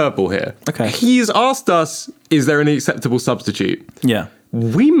curveball here. Okay. He's asked us, is there any acceptable substitute? Yeah.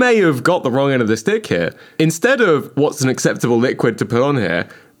 We may have got the wrong end of the stick here. Instead of what's an acceptable liquid to put on here,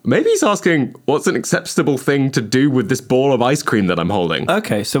 maybe he's asking what's an acceptable thing to do with this ball of ice cream that I'm holding.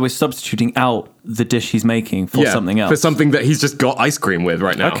 Okay, so we're substituting out the dish he's making for something else. For something that he's just got ice cream with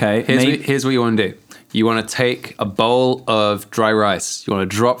right now. Okay. Here's what you want to do. You want to take a bowl of dry rice. You want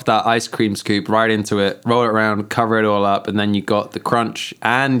to drop that ice cream scoop right into it, roll it around, cover it all up, and then you've got the crunch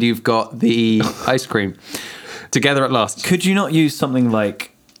and you've got the ice cream together at last. Could you not use something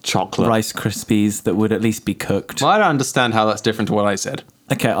like Chocolate. Rice Krispies that would at least be cooked? Well, I don't understand how that's different to what I said.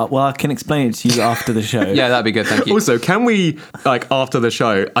 Okay, well, I can explain it to you after the show. Yeah, that'd be good. Thank you. Also, can we, after the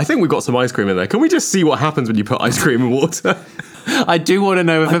show, I think we've got some ice cream in there. Can we just see what happens when you put ice cream in water? I do want to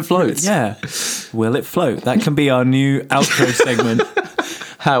know if it floats. Yeah. Will it float? That can be our new outro segment.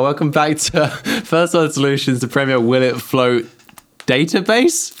 Hi, welcome back to First World Solutions, the Premier Will It Float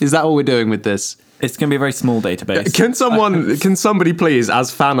database. Is that what we're doing with this? It's going to be a very small database. Can somebody please, as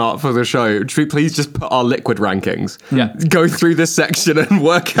fan art for the show, please just put our liquid rankings? Yeah. Go through this section and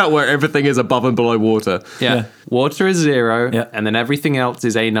work out where everything is above and below water. Yeah. Water is 0, Yeah. and then everything else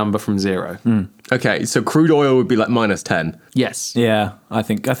is a number from 0. Okay, so crude oil would be like -10. Yes. Yeah, I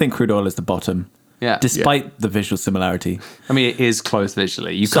think crude oil is the bottom. Yeah. Despite the visual similarity. I mean, it is close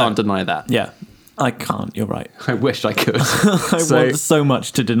visually. You can't deny that. Yeah. I can't, you're right. I wish I could. I want so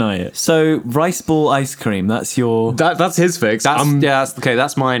much to deny it. So, rice ball ice cream, that's your... That's his fix.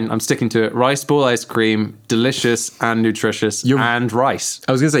 That's mine. I'm sticking to it. Rice ball ice cream, delicious and nutritious, and rice.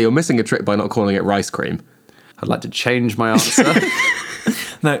 I was going to say, you're missing a trick by not calling it rice cream. I'd like to change my answer.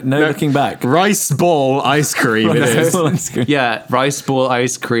 No, looking back. Rice ball ice cream it Rice is. ball ice cream. Yeah, rice ball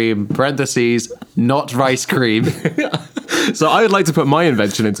ice cream, parentheses, not rice cream. So I would like to put my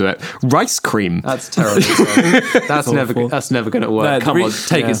invention into it. Rice cream. That's terrible. That's awful. never going to work. No, Come on,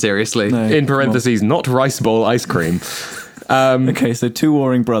 take yeah. it seriously. No. In parentheses, not rice ball ice cream. Okay, so two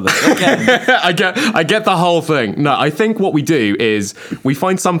warring brothers. Again. I get the whole thing. No, I think what we do is we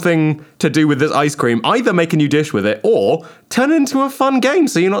find something to do with this ice cream, either make a new dish with it or turn it into a fun game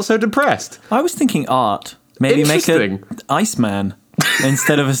so you're not so depressed. I was thinking art. Maybe make Interesting. an Iceman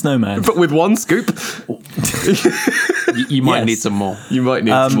instead of a snowman. But with one scoop, You might Yes. need some more. you might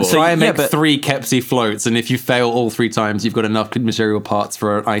need more. so- Try and yeah, make but- 3 Kepsi floats, and if you fail all 3 times, you've got enough material parts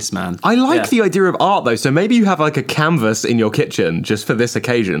for an Iceman. I like Yeah. the idea of art though, so maybe you have like a canvas in your kitchen just for this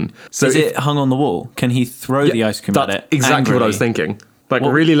occasion. So Is if- it hung on the wall? Can he throw the ice cream at That's it? exactly what I was angrily? thinking. Like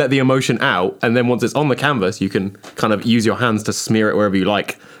What- really let the emotion out, and then once it's on the canvas, you can kind of use your hands to smear it wherever you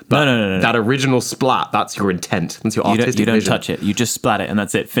like. But No. that original splat, that's your intent. That's your artistic You don't vision. touch it. You just splat it and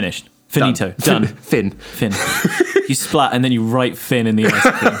that's it. Finished. Finito. Done. Fin. Fin. You splat and then you write fin in the ice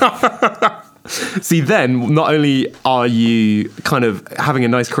cream. See, then not only are you kind of having a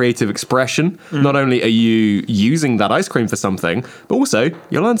nice creative expression, not only are you using that ice cream for something, but also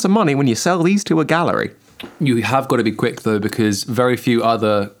you'll earn some money when you sell these to a gallery. You have got to be quick, though, because very few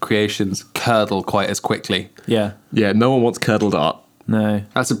other creations curdle quite as quickly. Yeah. Yeah, no one wants curdled art. No.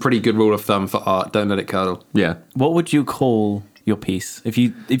 That's a pretty good rule of thumb for art. Don't let it curdle. Yeah. What would you call your piece? If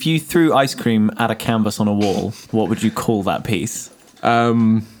you threw ice cream at a canvas on a wall, what would you call that piece?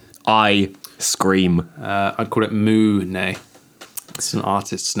 I scream. I'd call it Moo Nay. It's an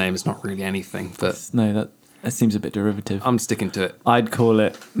artist's name. It's not really anything, but No, that seems a bit derivative. I'm sticking to it. I'd call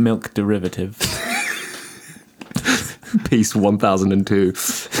it milk derivative. Piece 1002.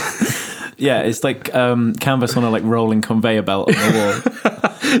 Yeah, it's like canvas on a like rolling conveyor belt on the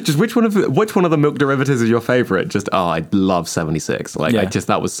wall. Just which one of the milk derivatives is your favorite? Just I love 76. Like Yeah.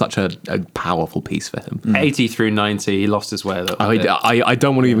 that was such a powerful piece for him. 80 through 90, he lost his way a little bit. I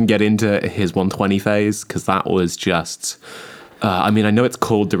don't want to even get into his 120 phase because that was just. I mean, I know it's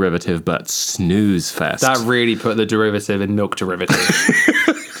called derivative, but snooze fest. That really put the derivative in milk derivative.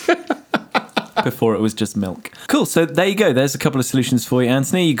 before it was just milk. Cool. So there you go. There's a couple of solutions for you,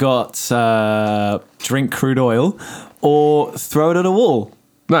 Anthony. You got drink crude oil or throw it at a wall.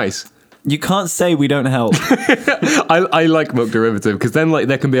 Nice. You can't say we don't help. I like milk derivative because then like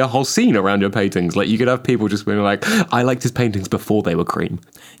there can be a whole scene around your paintings. Like you could have people just being like, I liked his paintings before they were cream.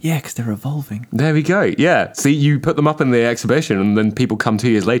 Yeah, because they're evolving. There we go. Yeah. See, you put them up in the exhibition and then people come 2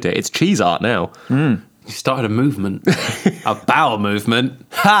 years later. It's cheese art now. You started a movement. A bowel movement.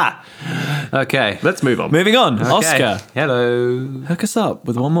 Ha! Okay. Let's move on. Moving on. Okay. Oscar, Hello. hook us up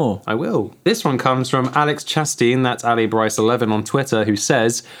with one more. I will. This one comes from Alex Chastain, that's Ali Bryce 11 on Twitter, who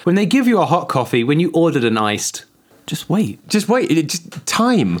says, when they give you a hot coffee, when you ordered an iced, Just wait. Just wait. Just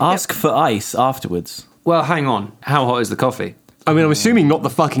time. Ask for ice afterwards. well, hang on. How hot is the coffee? I mean, I'm assuming not the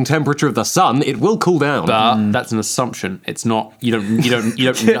fucking temperature of the sun. It will cool down. But that's an assumption. It's not. You don't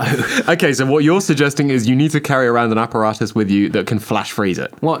know. Okay, so what you're suggesting is you need to carry around an apparatus with you that can flash freeze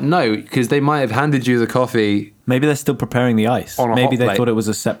it. What? No, because they might have handed you the coffee. Maybe they're still preparing the ice. On a Maybe hot they plate. thought it was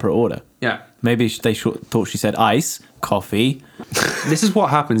a separate order. Yeah. Maybe they thought she said ice, coffee. This is what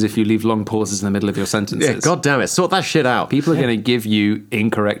happens if you leave long pauses in the middle of your sentences. Yeah, God damn it. Sort that shit out. People are going to give you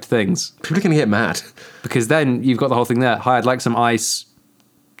incorrect things People are going to get mad. because then you've got the whole thing there. Hi, I'd like some ice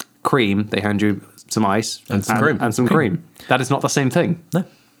cream. They hand you some ice And some cream. And some cream. That is not the same thing. No.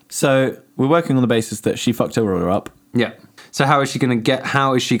 So we're working on the basis that she fucked her order up. Yeah. So how is she going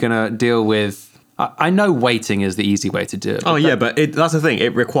to deal with... I know waiting is the easy way to do it. Oh, yeah, but that's the thing.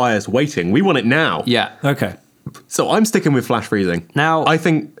 It requires waiting. We want it now. Yeah. Okay. So I'm sticking with flash freezing. Now- I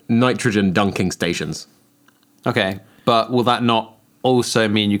think nitrogen dunking stations. Okay. But will that not also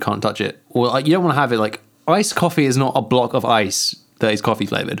mean you can't touch it? Or like, you don't want to have it like... Iced coffee is not a block of ice that is coffee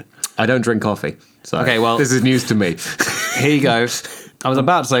flavored. I don't drink coffee. So Okay, well- this is news to me. Here you go. I was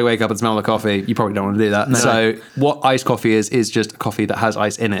about to say wake up and smell the coffee. You probably don't want to do that. No. So what iced coffee is just a coffee that has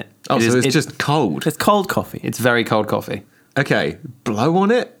ice in it. Oh, It so is- it's just cold. It's cold coffee. It's very cold coffee. Okay, blow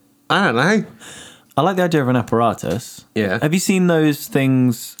on it? I don't know. I like the idea of an apparatus. Yeah. Have you seen those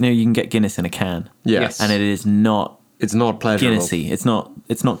things? You can get Guinness in a can. Yes. And it is not It's not pleasurable. Guinnessy. It's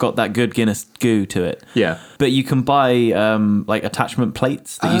not got that good Guinness goo to it. Yeah. But you can buy like attachment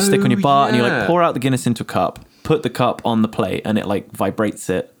plates that you stick on your bar and you like yeah. pour out the Guinness into a cup, put the cup on the plate and it like vibrates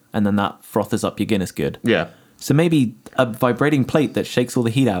it and then that frothers up your Guinness good. Yeah. So maybe a vibrating plate that shakes all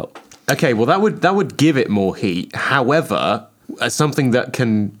the heat out. Okay, well that would give it more heat. However, something that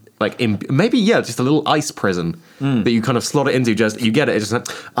can like maybe just a little ice prison that you kind of slot it into. Just you get it. It's just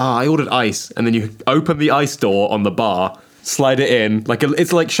like, I ordered ice, and then you open the ice door on the bar, slide it in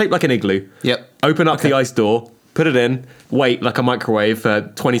it's like shaped like an igloo. Yep. Open up the ice door, put it in, wait like a microwave for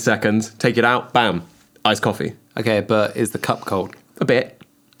 20 seconds, take it out, bam, iced coffee. Okay, but is the cup cold? A bit.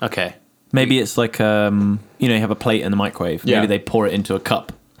 Okay. Maybe it's like you have a plate in the microwave. Yeah. Maybe they pour it into a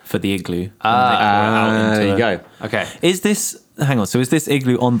cup for the igloo. and they pour it out There into you a- go. Okay. Is this? Hang on. So is this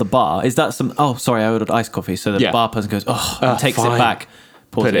igloo on the bar? Is that some? Oh, sorry, I ordered iced coffee. So the Yeah. bar person goes, and takes fine. it back,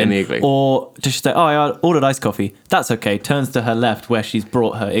 pours Put it in the igloo. Or does she say, oh, I ordered iced coffee. That's okay. Turns to her left where she's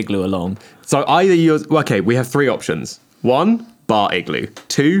brought her igloo along. So either we have 3 options. 1, bar igloo.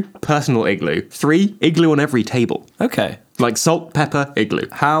 2, personal igloo. 3, igloo on every table. Okay. Like salt, pepper, igloo.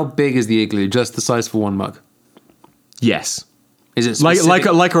 How big is the igloo? Just the size for one mug? Yes. Is it Like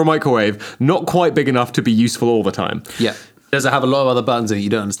specific? like a microwave, not quite big enough to be useful all the time. Yeah. Does it have a lot of other buttons in it? You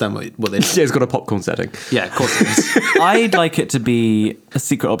don't understand what they do? It's got a popcorn setting. Yeah, of course it is. I'd like it to be a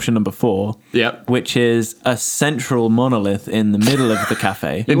secret option number 4. Yep. Which is a central monolith in the middle of the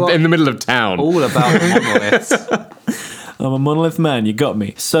cafe. In the middle of town. All about monoliths. I'm a monolith man. You got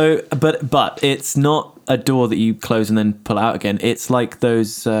me. So, but it's not a door that you close and then pull out again. It's like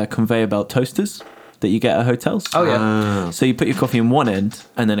those conveyor belt toasters that you get at hotels. Oh, yeah. So you put your coffee in one end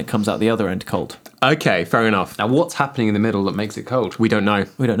and then it comes out the other end cold. Okay, fair enough. Now, what's happening in the middle that makes it cold? We don't know.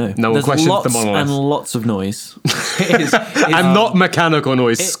 We don't know. No one There's questions lots the monolith. and lots of noise. And not mechanical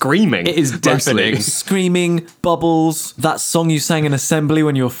noise, screaming. it is mostly. deafening. Screaming, bubbles, that song you sang in assembly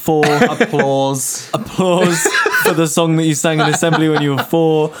when you were 4. Applause, Applause for the song that you sang in assembly when you were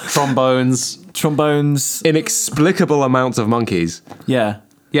 4. trombones. Trombones. Inexplicable amounts of monkeys. Yeah.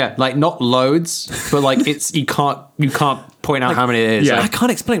 Yeah, like not loads, but like it's you can't point out how many it is. Yeah. I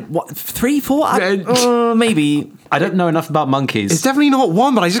can't explain. What, 3, 4? Yeah. Maybe. I don't know enough about monkeys. It's definitely not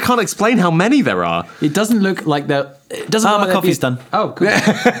one, but I just can't explain how many there are. It doesn't look like they're. It doesn't. Ah, look my like coffee's they'd be- done. Oh, cool.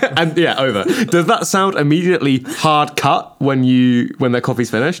 And over. Does that sound immediately hard cut when their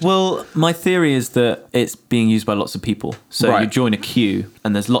coffee's finished? Well, my theory is that it's being used by lots of people. So Right. you join a queue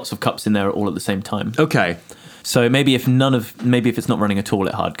and there's lots of cups in there all at the same time. Okay. So maybe if it's not running at all,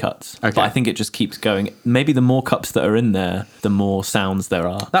 it hard cuts. Okay. But I think it just keeps going. Maybe the more cups that are in there, the more sounds there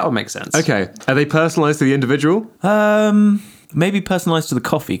are. That would make sense. Okay. Are they personalized to the individual? Maybe personalized to the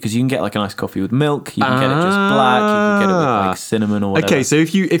coffee, because you can get like a nice coffee with milk. You can get it just black. You can get it with like cinnamon or whatever. Okay, so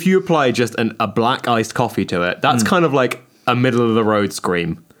if you apply just a black iced coffee to it, that's kind of like a middle of the road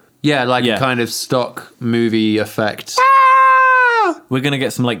scream. Yeah, like Yeah. a kind of stock movie effect. We're gonna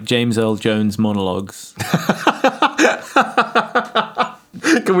get some like James Earl Jones monologues.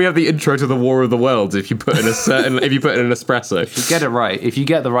 Can we have the intro to the War of the Worlds if you put in an espresso? You get it right. If you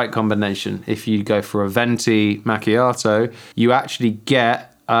get the right combination, if you go for a venti macchiato, you actually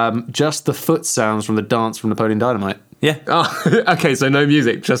get just the foot sounds from the dance from Napoleon Dynamite. Yeah. Oh, okay, so no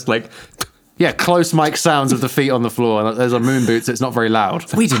music, just like Yeah, close mic sounds of the feet on the floor. Those are moon boots. It's not very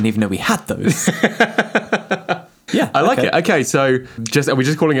loud. We didn't even know we had those. Yeah, I like it. Okay, so are we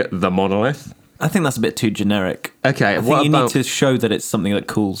just calling it the monolith? I think that's a bit too generic. Okay, I think what you need about to show that it's something that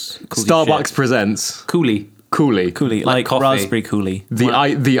cools your Starbucks shit. presents Coolie. Cooley, Coolie, like like coffee. raspberry coolie.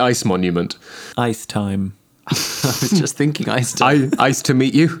 the ice monument. Ice time. I was just thinking iced. Ice to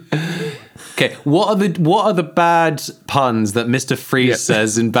meet you. Okay, what are the bad puns that Mr. Freeze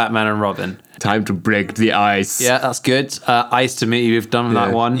says in Batman and Robin? Time to break the ice. Yeah, that's good. Ice to meet you. You've done that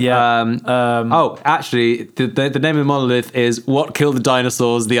Yeah. one. Yeah. Oh, actually, the name of the monolith is "What Killed the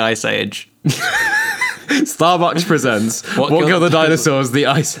Dinosaurs: The Ice Age." Starbucks presents What Killed Killed the the Dinosaurs? The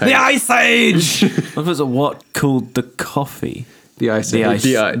Ice Age. Ice Age. What was it? What cooled the coffee? The Ice The Age.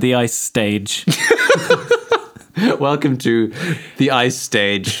 ice. The ice stage. Welcome to the Ice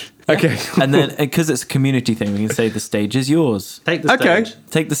Stage. Okay. And then, because it's a community thing, we can say the stage is yours. Take the Okay. stage.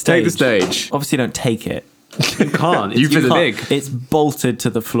 Take the stage. Take the stage. Obviously, don't take it. You can't. It's You too visit- big. It's bolted to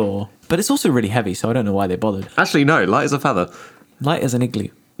the floor, but it's also really heavy, so I don't know why they bothered. Actually, no. Light as a feather. Light as an igloo.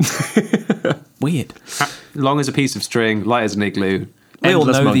 Weird. Long as a piece of string, light as an igloo. We all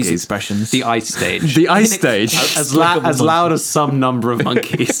Endless know these monkeys. expressions. The Ice Stage. The Ice Stage. as loud as some number of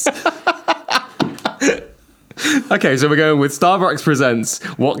monkeys. Okay, so we're going with Starbucks presents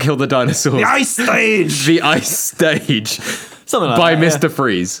What Killed the Dinosaurs? Ice Stage. The Ice Stage Something like by that, Mr.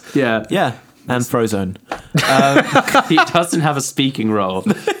 Freeze. Yeah. Yeah, and Frozone. He doesn't have a speaking role.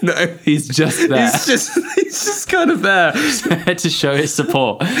 No, He's just there he's just kind of there. to show his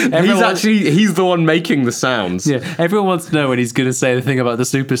support. He's the one making the sounds. Yeah, everyone wants to know when he's going to say the thing about the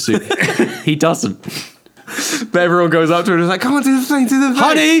super suit. He doesn't. But everyone goes up to him and is like, come on, do the thing, do the thing.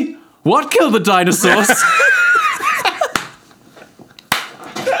 Honey, what killed the dinosaurs?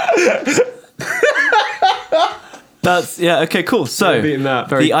 That's, yeah, okay, cool. So, beating that.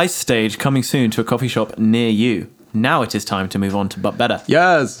 the ice stage coming soon to a coffee shop near you. Now it is time to move on to But Better,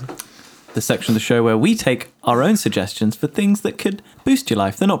 Yes. the section of the show where we take our own suggestions for things that could boost your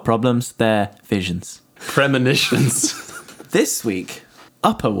life. They're not problems, they're visions. Premonitions. This week,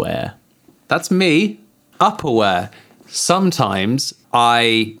 Upperwear. That's me. Upperwear. Sometimes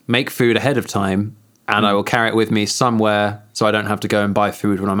I make food ahead of time and I will carry it with me somewhere so I don't have to go and buy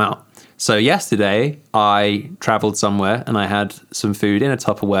food when I'm out. So yesterday I traveled somewhere and I had some food in a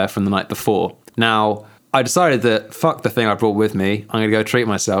Tupperware from the night before. Now, I decided that fuck the thing I brought with me. I'm going to go treat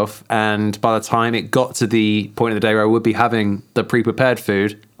myself. And by the time it got to the point of the day where I would be having the pre-prepared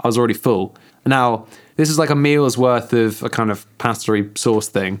food, I was already full. Now, this is like a meal's worth of a kind of pastry sauce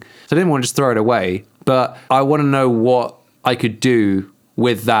thing. So I didn't want to just throw it away, but I want to know what I could do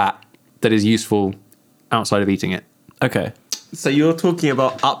with that is useful outside of eating it. Okay. So you're talking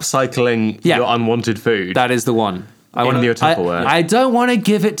about upcycling Yeah. your unwanted food. That is the one. I In your Tupperware. I don't want to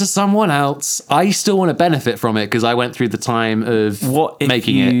give it to someone else. I still want to benefit from it because I went through the time of What if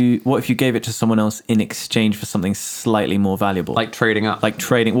making it, What if you gave it to someone else in exchange for something slightly more valuable? like trading up. Like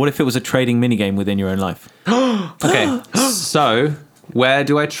trading. What if it was a trading minigame within your own life? Okay, so where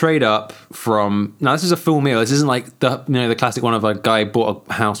do I trade up from? Now this is a full meal. This isn't like the classic one of a guy bought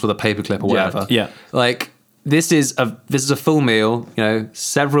a house with a paperclip or whatever. yeah. Like this is a full meal. You know,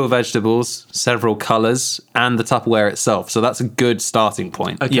 several vegetables, several colors, and the Tupperware itself. So that's a good starting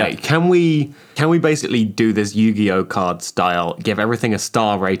point. Okay, Yeah. can we basically do this Yu-Gi-Oh card style? Give everything a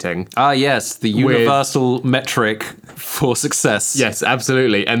star rating. Ah, yes, the With- universal metric for success. Yes,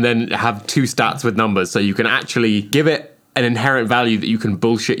 absolutely. And then have two stats with numbers, so you can actually give it an inherent value that you can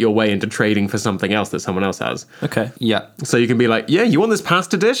bullshit your way into trading for something else that someone else has. Okay. Yeah. So you can be like, yeah, you want this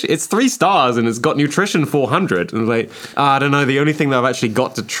pasta dish? It's 3 stars and it's got nutrition 400. And like, I don't know. The only thing that I've actually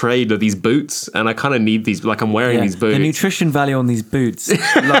got to trade are these boots, and I kind of need these. Like, I'm wearing these boots. The nutrition value on these boots.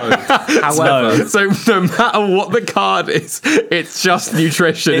 Low. However, So no matter what the card is, it's just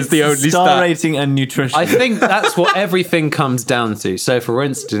nutrition is the only star stat. rating and nutrition. I think that's what everything comes down to. So, for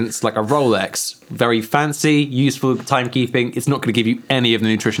instance, like a Rolex, very fancy, useful timekeeping. It's not going to give you any of the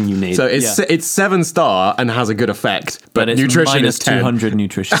nutrition you need. So it's 7 star and has a good effect, but it's nutrition minus is 10. 200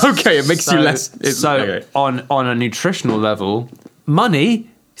 nutrition. Okay, it makes you less. Okay. on a nutritional level, money.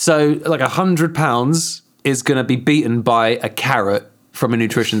 So like £100 is going to be beaten by a carrot from a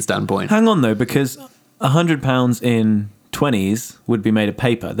nutrition standpoint. Hang on though, because £100 in 20s would be made of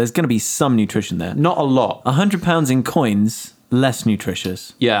paper. There's going to be some nutrition there. Not a lot. £100 in coins, less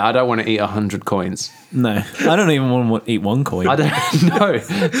nutritious. Yeah, I don't want to eat 100 coins. No, I don't even want to eat one coin. I don't know.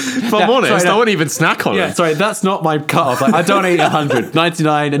 If I'm honest, I won't even snack on Yeah, it. sorry, that's not my cutoff. Like, I don't eat 100.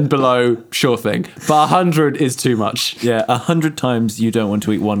 99 and below, sure thing. But 100 is too much. Yeah, 100 times you don't want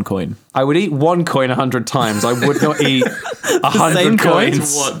to eat one coin. I would eat one coin 100 times. I would not eat 100 same coin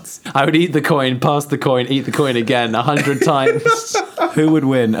coins once. I would eat the coin, pass the coin, eat the coin again 100 times. Who would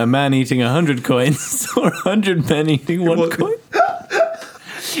win? A man eating 100 coins or 100 men eating one coin?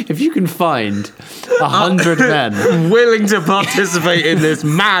 If you can find 100 men, Willing to participate in this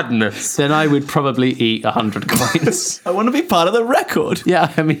madness. then I would probably eat 100 coins. I want to be part of the record.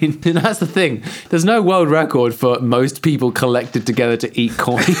 Yeah, I mean, that's the thing. There's no world record for most people collected together to eat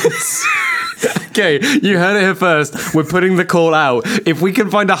coins. Okay, you heard it here first. We're putting the call out. If we can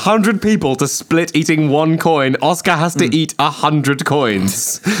find 100 people to split eating one coin, Oscar has to eat 100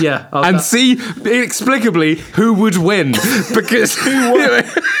 coins. Yeah. And see, inexplicably, who would win. Because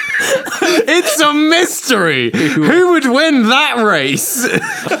it's a mystery. Who would win that race?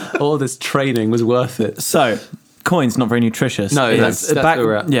 all this training was worth it. So, coins not very nutritious. No, It's that's back, where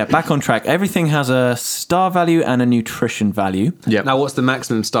we're at. yeah, back on track. Everything has a star value and a nutrition value. Yep. Now, what's the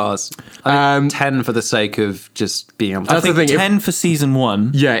maximum stars? 10 for the sake of just being able to. I That's the think thing, 10 for season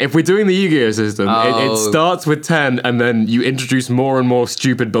 1. Yeah, if we're doing the Yu-Gi-Oh system, it Oh. starts with 10, and then you introduce more and more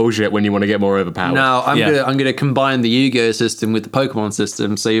stupid bullshit when you want to get more overpowered. Now, I'm Yeah. gonna combine the Yu-Gi-Oh system with the Pokemon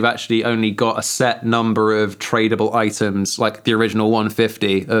system, so you've actually only got a set number of tradable items, like the original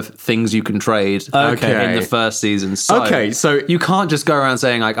 150 of things you can trade Okay. in the first season. So Okay, so- you can't just go around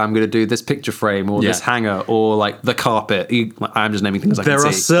saying like I'm going to do this picture frame or this Yeah. hanger or like the carpet. I'm just naming things I There can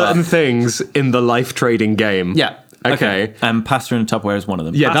are see. certain but- things in the life trading game. Yeah. Okay. And pasta in a Tupperware is one of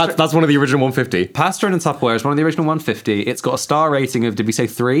them. Yeah, that's one of the original 150. Pasta in a Tupperware is one of the original 150. It's got a star rating of, did we say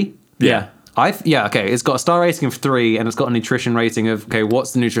 3? Yeah. Okay. It's got a star rating of 3, and it's got a nutrition rating of, okay,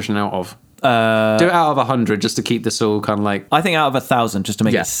 what's the nutrition out of? Do it out of 100 just to keep this all kind of like. I think out of 1,000 just to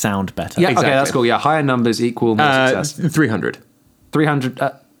make Yeah. it sound better. Yeah, Exactly. okay, that's cool. Yeah, higher numbers equal more success. 300. 300.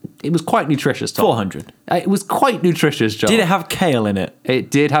 It was quite nutritious, Tom. 400. It was quite nutritious, John. Did it have kale in it?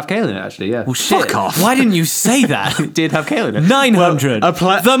 It did have kale in it, actually, yeah. Well, shit. Fuck off. Why didn't you say that? It did have kale in it. 900.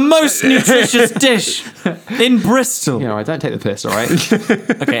 Well, the most nutritious dish in Bristol. You know, I don't take the piss, all right?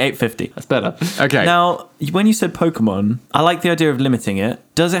 Okay, 850. That's better. Okay. Now, when you said Pokemon, I like the idea of limiting it.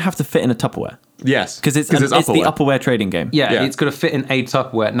 Does it have to fit in a Tupperware? Yes. Because it's Upperware. the Upperware trading game. Yeah, Yeah. it's got to fit in a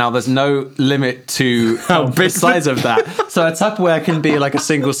Tupperware. Now, there's no limit to How the big size of that. So a Tupperware can be like a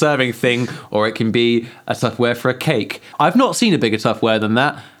single serving thing, or it can be a Tupperware for a cake. I've not seen a bigger Tupperware than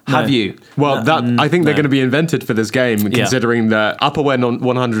that. Have you? Well, I think they're going to be invented for this game, considering that Upperware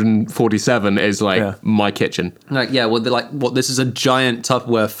 147 is like Yeah. my kitchen. Like, yeah, well, they're like, what? This is a giant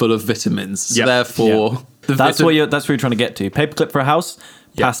Tupperware full of vitamins. So Yep. therefore, the That's what you're trying to get to. Paperclip for a house,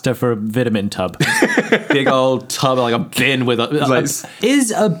 pasta for a vitamin tub. big old tub, like a bin with a. like-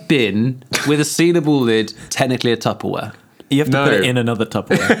 is a bin with a sealable lid technically a Tupperware? You have to No. put it in another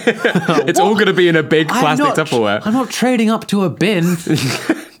Tupperware. It's all going to be in a big plastic Tupperware. I'm not trading up to a bin.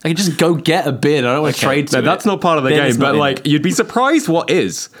 I can just go get a bin. I don't want to trade to No, it. that's not part of the Bin game, is not but in like you'd be surprised what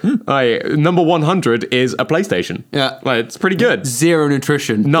is. Like, number 100 is a PlayStation. Yeah. Like, it's pretty good. Zero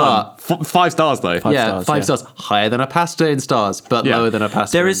nutrition. None. but- 5 stars though. yeah, stars, 5 yeah. stars. Higher than a pasta in stars, but Yeah. lower than a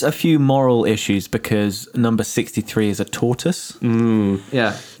pasta. There in- is a few moral issues because number 63 is a tortoise.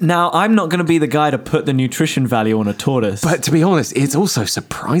 Yeah. Now, I'm not going to be the guy to put the nutrition value on a tortoise. But to be honest, it's also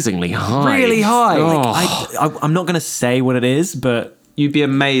surprisingly high. Really high. Oh. I'm not going to say what it is, but You'd be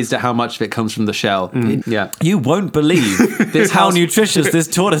amazed at how much of it comes from the shell. Yeah. you won't believe This how house- nutritious this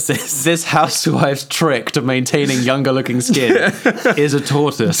tortoise is. This housewife's trick to maintaining younger looking skin is a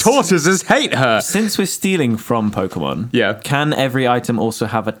tortoise. Tortoises hate her. Since we're stealing from Pokemon, Yeah. can every item also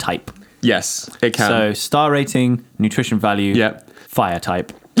have a type? Yes, it can. So star rating, nutrition value, Yeah. fire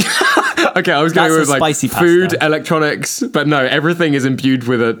type. Okay, I was going That's with a like spicy food, pasta. electronics, but no, everything is imbued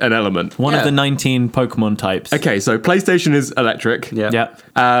with an element. One Yeah. of the 19 Pokemon types. Okay, so PlayStation is electric. Yeah.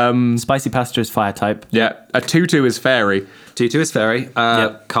 Yeah. Spicy pasta is fire type. Yeah. A tutu is fairy. Tutu is fairy.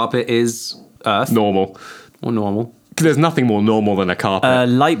 Yep. Carpet is earth Normal. or normal. There's nothing more normal than a carpet.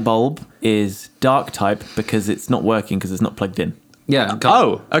 Light bulb is dark type because it's not working because it's not plugged in. Yeah.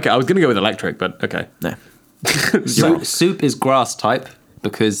 oh, okay. I was going to go with electric, but okay. No. Soup is grass type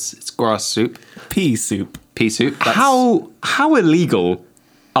because it's grass soup. Pea soup. Pea soup. That's, How illegal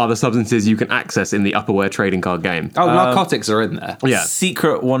are the substances you can access in the Upperware trading card game? Oh, narcotics are in there. Yeah.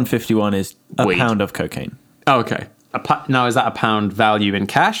 Secret 151 is a Weed. pound of cocaine. Oh, okay. Now, is that a pound value in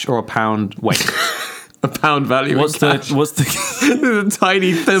cash or a pound weight? A pound value. What's in cash. the a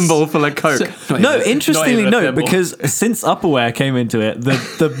tiny thimble full of coke? No, interestingly, not even a no, thimble. because since Upperware came into it,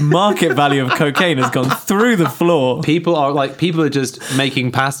 the market value of cocaine has gone through the floor. People are just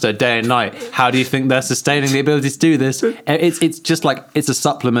making pasta day and night. How do you think they're sustaining the ability to do this? It's just like it's a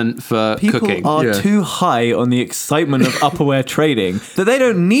supplement for People cooking. are Yeah. too high on the excitement of Upperware trading that they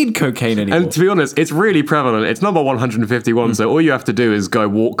don't need cocaine anymore. And to be honest, it's really prevalent. It's number 151, so all you have to do is go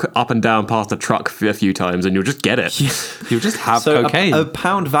walk up and down past a truck a few times and you'll just get it. You'll just have so cocaine. a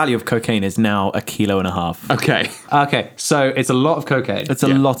pound value of cocaine is now 1.5 kilos. Okay. Okay, so it's a lot of cocaine. It's a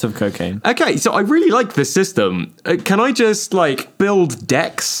lot of cocaine. Okay, so I really like this system. Can I just, like, build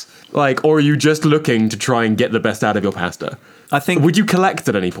decks? Like, or are you just looking to try and get the best out of your pasta? I think Would you collect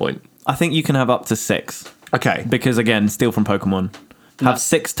at any point? you can have up to 6 Okay. because again, steal from Pokemon. Have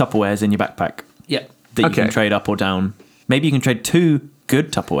 6 Tupperwares in your backpack yeah. that you Okay. can trade up or down. Maybe you can trade 2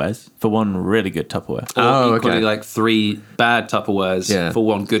 good Tupperwares for 1 really good Tupperware. Or Oh, equally okay. like 3 bad Tupperwares Yeah. for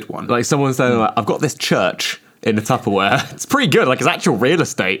 1 good one. Like, someone's saying, like, I've got this church in a Tupperware. It's pretty good. Like, it's actual real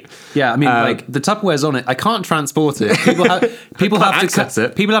estate. Yeah, I mean, like the Tupperware's on it. I can't transport it. People have to access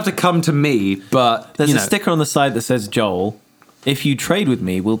it. People have to come to me, but There's you a know, sticker on the side that says Joel. If you trade with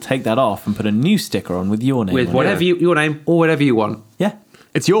me, we'll take that off and put a new sticker on with your name. with on it. whatever your name or whatever you want. Yeah.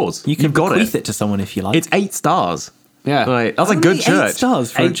 It's yours. You can You've got bequeath it. it to someone if you like. It's 8 stars. Yeah, Like, that's a Only good 8 church.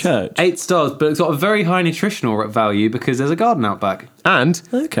 stars for a church. 8 stars, but it's got a very high nutritional value because there's a garden out back. And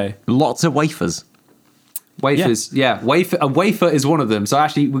Okay. lots of wafers. Wafers, yeah. A wafer is one of them. So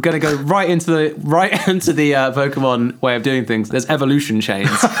actually, we're going to go right into the Pokemon way of doing things. There's evolution chains.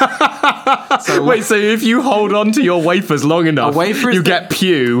 So Wait, so if you hold on to your wafers long enough, A wafer is you the- get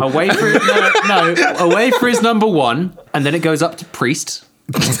pew. a wafer, a wafer is number 1, and then it goes up to priest,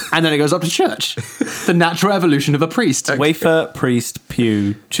 and then it goes up to church. The natural evolution of a priest. Wafer, priest,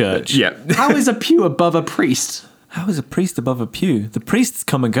 pew, church. Yeah. How is a pew above a priest? How is a priest above a pew? The priests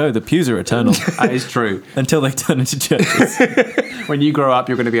come and go. The pews are eternal That is true. until they turn into churches. When you grow up,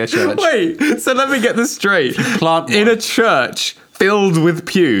 you're going to be a church. Wait, so let me get this straight. Plant In one. a church filled with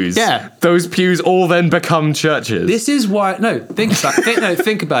pews. Yeah. Those pews all then become churches. This is why.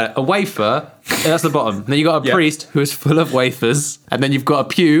 Think about it. A wafer, that's the bottom. Then you got a Yeah. priest who is full of wafers, and then you've got a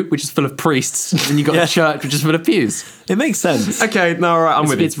pew which is full of priests, and then you've got Yeah. a church which is full of pews. It makes sense. Okay, no, all right, I'm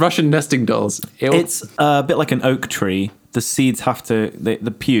with you. It's Russian nesting dolls. It's a bit like an oak tree. The seeds have to,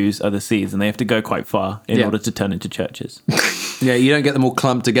 the pews are the seeds, and they have to go quite far in Yeah. order to turn into churches. Yeah, you don't get them all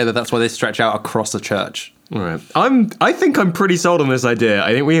clumped together. That's why they stretch out across the church. All right. I think I'm pretty sold on this idea.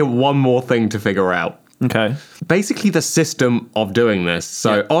 I think we have one more thing to figure out. Okay. Basically, the system of doing this.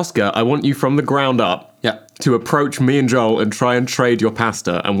 So, Yeah. Oscar, I want you from the ground up Yeah. to approach me and Joel and try and trade your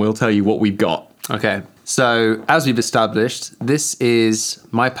pasta, and we'll tell you what we've got. Okay. So, as we've established, this is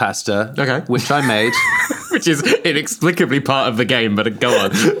my pasta, Okay. which I made. Which is inexplicably part of the game, but go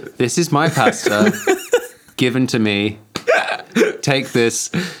on. This is my pasta given to me. Take this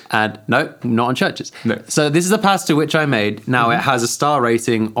and no, not on churches. No. So this is a pasta which I made. Now it has a star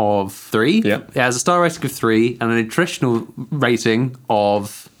rating of 3. Yeah. It has a star rating of 3 and a nutritional rating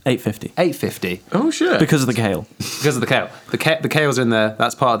of 850. 850 Oh, shit. Because of the kale. because of the kale. The kale's in there.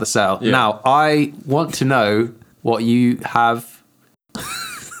 That's part of the sale. Now I want to know what you have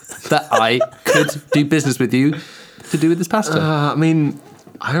that I could do business with you to do with this pasta. I mean,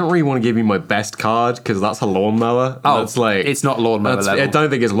 I don't really want to give you my best card because that's a lawnmower. Oh, that's like it's not lawnmower that's- level. I don't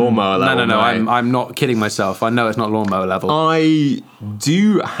think it's lawnmower level. no. mate. I'm not kidding myself. I know it's not lawnmower level. I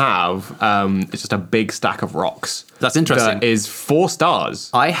do have it's just a big stack of rocks. That's interesting. That is 4 stars.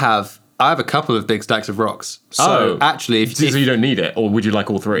 I have a couple of big stacks of rocks. So Oh. actually, So you don't need it, or would you like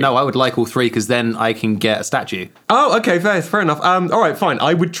all 3? no, I would like all 3 because then I can get a statue. Oh, okay, fair enough. All right, fine.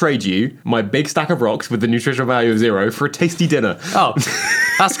 I would trade you my big stack of rocks with the nutritional value of 0 for a tasty dinner. Oh,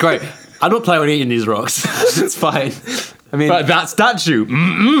 that's great. I'm not planning on eating these rocks. It's fine. I mean, But that statue.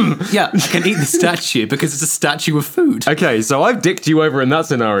 yeah, I can eat the statue because it's a statue of food. Okay, so I've dicked you over in that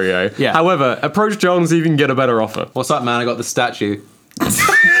scenario. Yeah. However, approach John, see if you can get a better offer. What's up, man? I got the statue.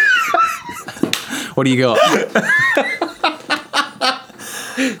 What do you got?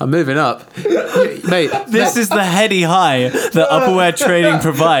 I'm moving up. Mate, This is the heady high that Upperware Trading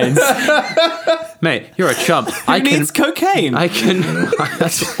provides. mate, you're a chump. Who needs cocaine? I can.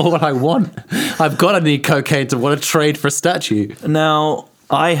 That's all I want. I've got to need cocaine to want to trade for a statue. Now,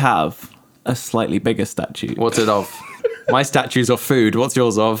 I have a slightly bigger statue. What's it of? My statues of food. What's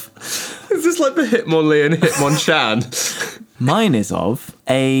yours of? Is this like the Hitmonlee and Hitmonchan? Mine is of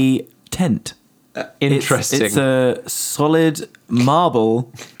a tent. Interesting. It's a solid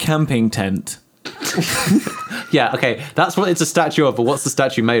marble camping tent. Yeah, okay. That's what it's a statue of, but what's the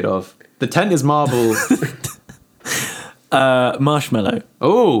statue made of? The tent is marble. Marshmallow.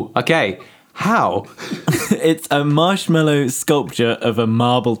 Oh, okay. How? It's a marshmallow sculpture of a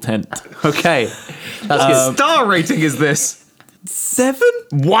marble tent. Okay. That's good. Star rating is this? 7?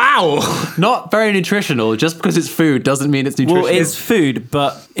 Wow! Not very nutritional. Just because it's food doesn't mean it's nutritional. Well, it's food,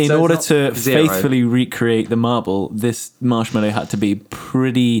 but in So it's order not to 0. faithfully recreate the marble, this marshmallow had to be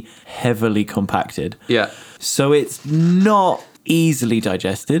pretty heavily compacted. Yeah. So it's not easily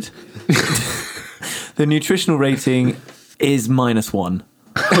digested. The nutritional rating is -1.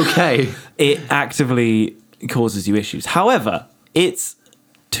 Okay. It actively causes you issues. However, it's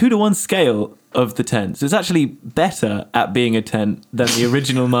 2-to-1 scale of the tent. So it's actually better at being a tent than the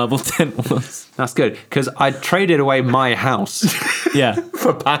original marble tent was. That's good. Because I traded away my house Yeah.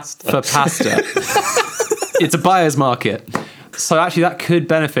 For pasta. for pasta. It's a buyer's market. So actually that could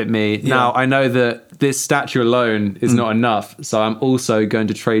benefit me. Now I know that this statue alone is not enough. So I'm also going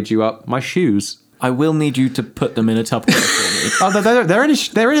to trade you up my shoes. I will need you to put them in a Tupperware for me. Oh, they're in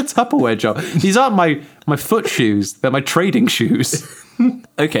a Tupperware jar. These aren't my foot shoes. They're my trading shoes.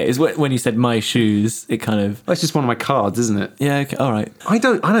 Okay, is when you said my shoes, it kind of... That's just one of my cards, isn't it? Yeah, okay, all right. I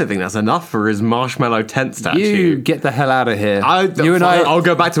don't think that's enough for his marshmallow tent statue. You get the hell out of here. You and I'll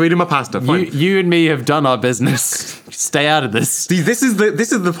go back to eating my pasta. Fine. You and me have done our business. Stay out of this. See, this is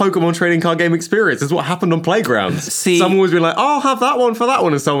the Pokemon trading card game experience. This is what happened on playgrounds. See- someone was being like, "Oh, I'll have that one for that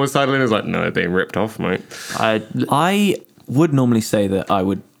one," and someone was sidling in and was like, "No, they're being ripped off, mate." I would normally say that I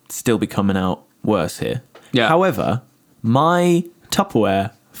would still be coming out worse here. Yeah. However, my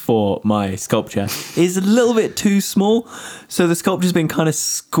Tupperware for my sculpture is a little bit too small, so the sculpture's been kind of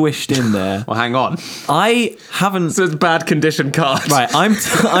squished in there. Well, hang on. I haven't... So it's bad condition card. Right,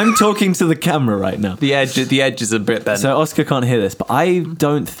 I'm talking to the camera right now. The edge is a bit bent. So Oscar can't hear this, but I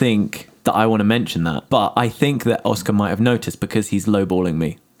don't think that I want to mention that. But I think that Oscar might have noticed because he's lowballing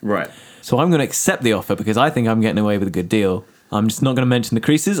me. Right. So I'm going to accept the offer because I think I'm getting away with a good deal. I'm just not going to mention the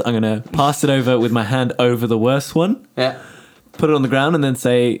creases. I'm going to pass it over with my hand over the worst one, yeah. put it on the ground, and then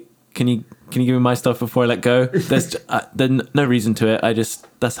say, "Can you give me my stuff before I let go?" There's no reason to it.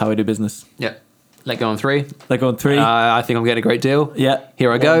 That's how I do business. Yeah. Let go on 3. Let go on 3. I think I'm getting a great deal. Yeah.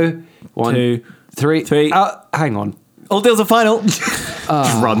 Here I go. 1, 2, 3. 3. Hang on. All deals are final.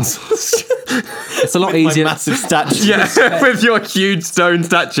 Just runs. It's a lot My easier. massive statue. Yeah, with your huge stone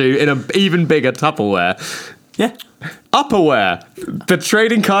statue in an even bigger Tupperware. Yeah. Upperware, the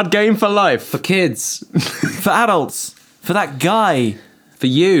trading card game for life. For kids. For adults. For that guy. For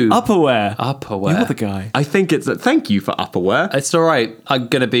you. Upperware. Upperware. You're the guy. I think it's a thank you for Upperware. It's all right. I'm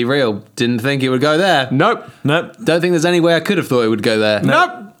going to be real. Didn't think it would go there. Nope. Nope. Don't think there's any way I could have thought it would go there.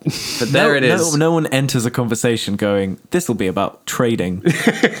 Nope. But there it is. No one enters a conversation going, "This will be about trading."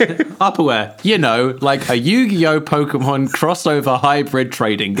 Upperware. You know, like a Yu-Gi-Oh! Pokemon crossover hybrid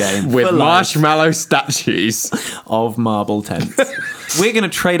trading game. With For life. marshmallow statues. Of marble tents. We're going to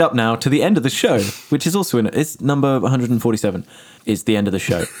trade up now to the end of the show, which is also it's number 147. Is the end of the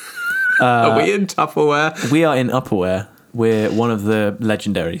show. Are we in Tupperware? We are in Upperware. We're one of the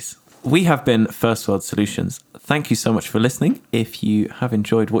legendaries. We have been First World Solutions. Thank you so much for listening. If you have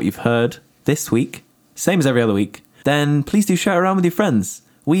enjoyed what you've heard this week, same as every other week, then please do share it around with your friends.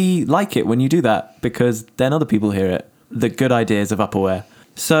 We like it when you do that because then other people hear it. The good ideas of Upperware.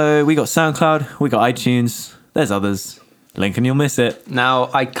 So we got SoundCloud, we got iTunes, there's others. Link and you'll miss it. Now,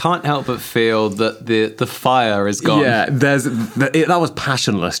 I can't help but feel that the fire is gone. Yeah, that was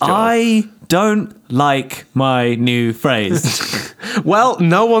passionless, John. I don't like my new phrase. Well,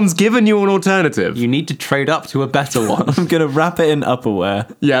 no one's given you an alternative. You need to trade up to a better one. I'm going to wrap it in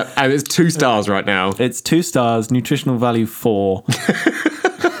Upperware. Yeah, and it's 2 stars right now. It's 2 stars, nutritional value 4.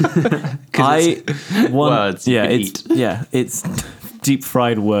 I want, words you yeah, can it's eat. yeah, it's deep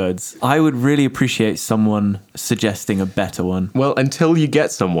fried words. I would really appreciate someone suggesting a better one. Well, until you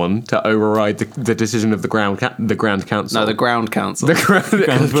get someone to override the decision of the Ground Council. No, the Ground Council.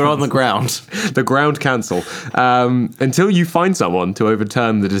 Ground We're on the ground. The Ground Council. Until you find someone to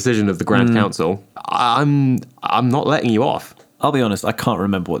overturn the decision of the Grand Council, I'm not letting you off. I'll be honest, I can't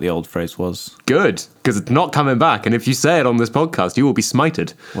remember what the old phrase was. Good, because it's not coming back. And if you say it on this podcast, you will be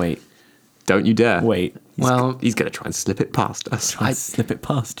smited. Wait. Don't you dare. Wait. Well, He's going to try and slip it past us. I slip it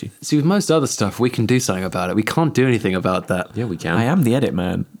past you. see, with most other stuff, we can do something about it. We can't do anything about that. Yeah, we can. I am the edit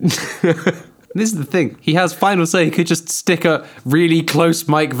man. This is the thing. He has final say. He could just stick a really close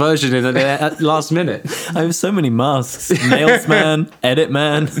mic version in at last minute. I have so many masks. Nails man, edit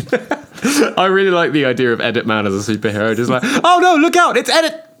man. I really like the idea of Edit Man as a superhero. Just like, oh no, look out, it's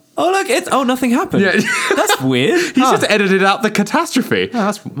Edit. Oh, look, nothing happened. Yeah. That's weird. He's just edited out the catastrophe.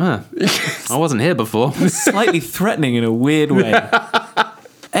 Oh, I wasn't here before. Slightly threatening in a weird way.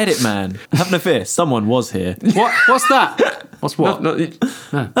 Edit man. Have no fear, someone was here. What's that? What's what? No,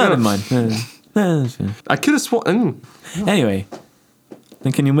 Never mind. I could have sworn. Anyway,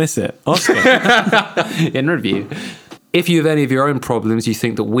 then can you miss it? Oscar. In review. If you have any of your own problems you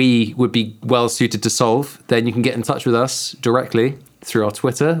think that we would be well suited to solve, then you can get in touch with us directly through our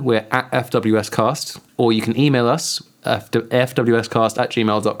Twitter. We're at FWScast, or you can email us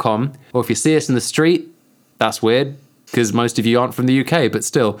fwscast@gmail.com. Or if you see us in the street, that's weird because most of you aren't from the UK, but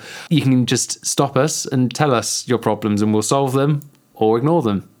still, you can just stop us and tell us your problems and we'll solve them or ignore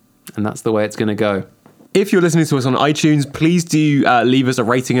them. And that's the way it's going to go. If you're listening to us on iTunes, please do leave us a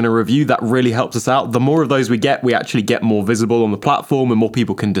rating and a review. That really helps us out. The more of those we actually get more visible on the platform and more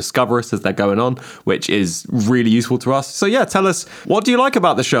people can discover us as they're going on, which is really useful to us. So yeah, tell us, what do you like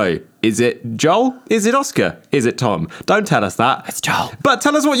about the show? Is it Joel? Is it Oscar? Is it Tom? Don't tell us that. It's Joel. But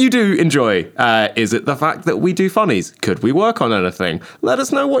tell us what you do enjoy. Is it the fact that we do funnies? Could we work on anything? Let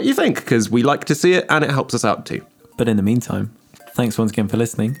us know what you think, because we like to see it and it helps us out too. But in the meantime, thanks once again for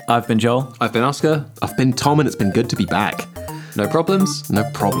listening. I've been Joel. I've been Oscar. I've been Tom and it's been good to be back. No problems. No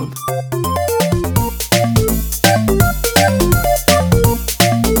problem.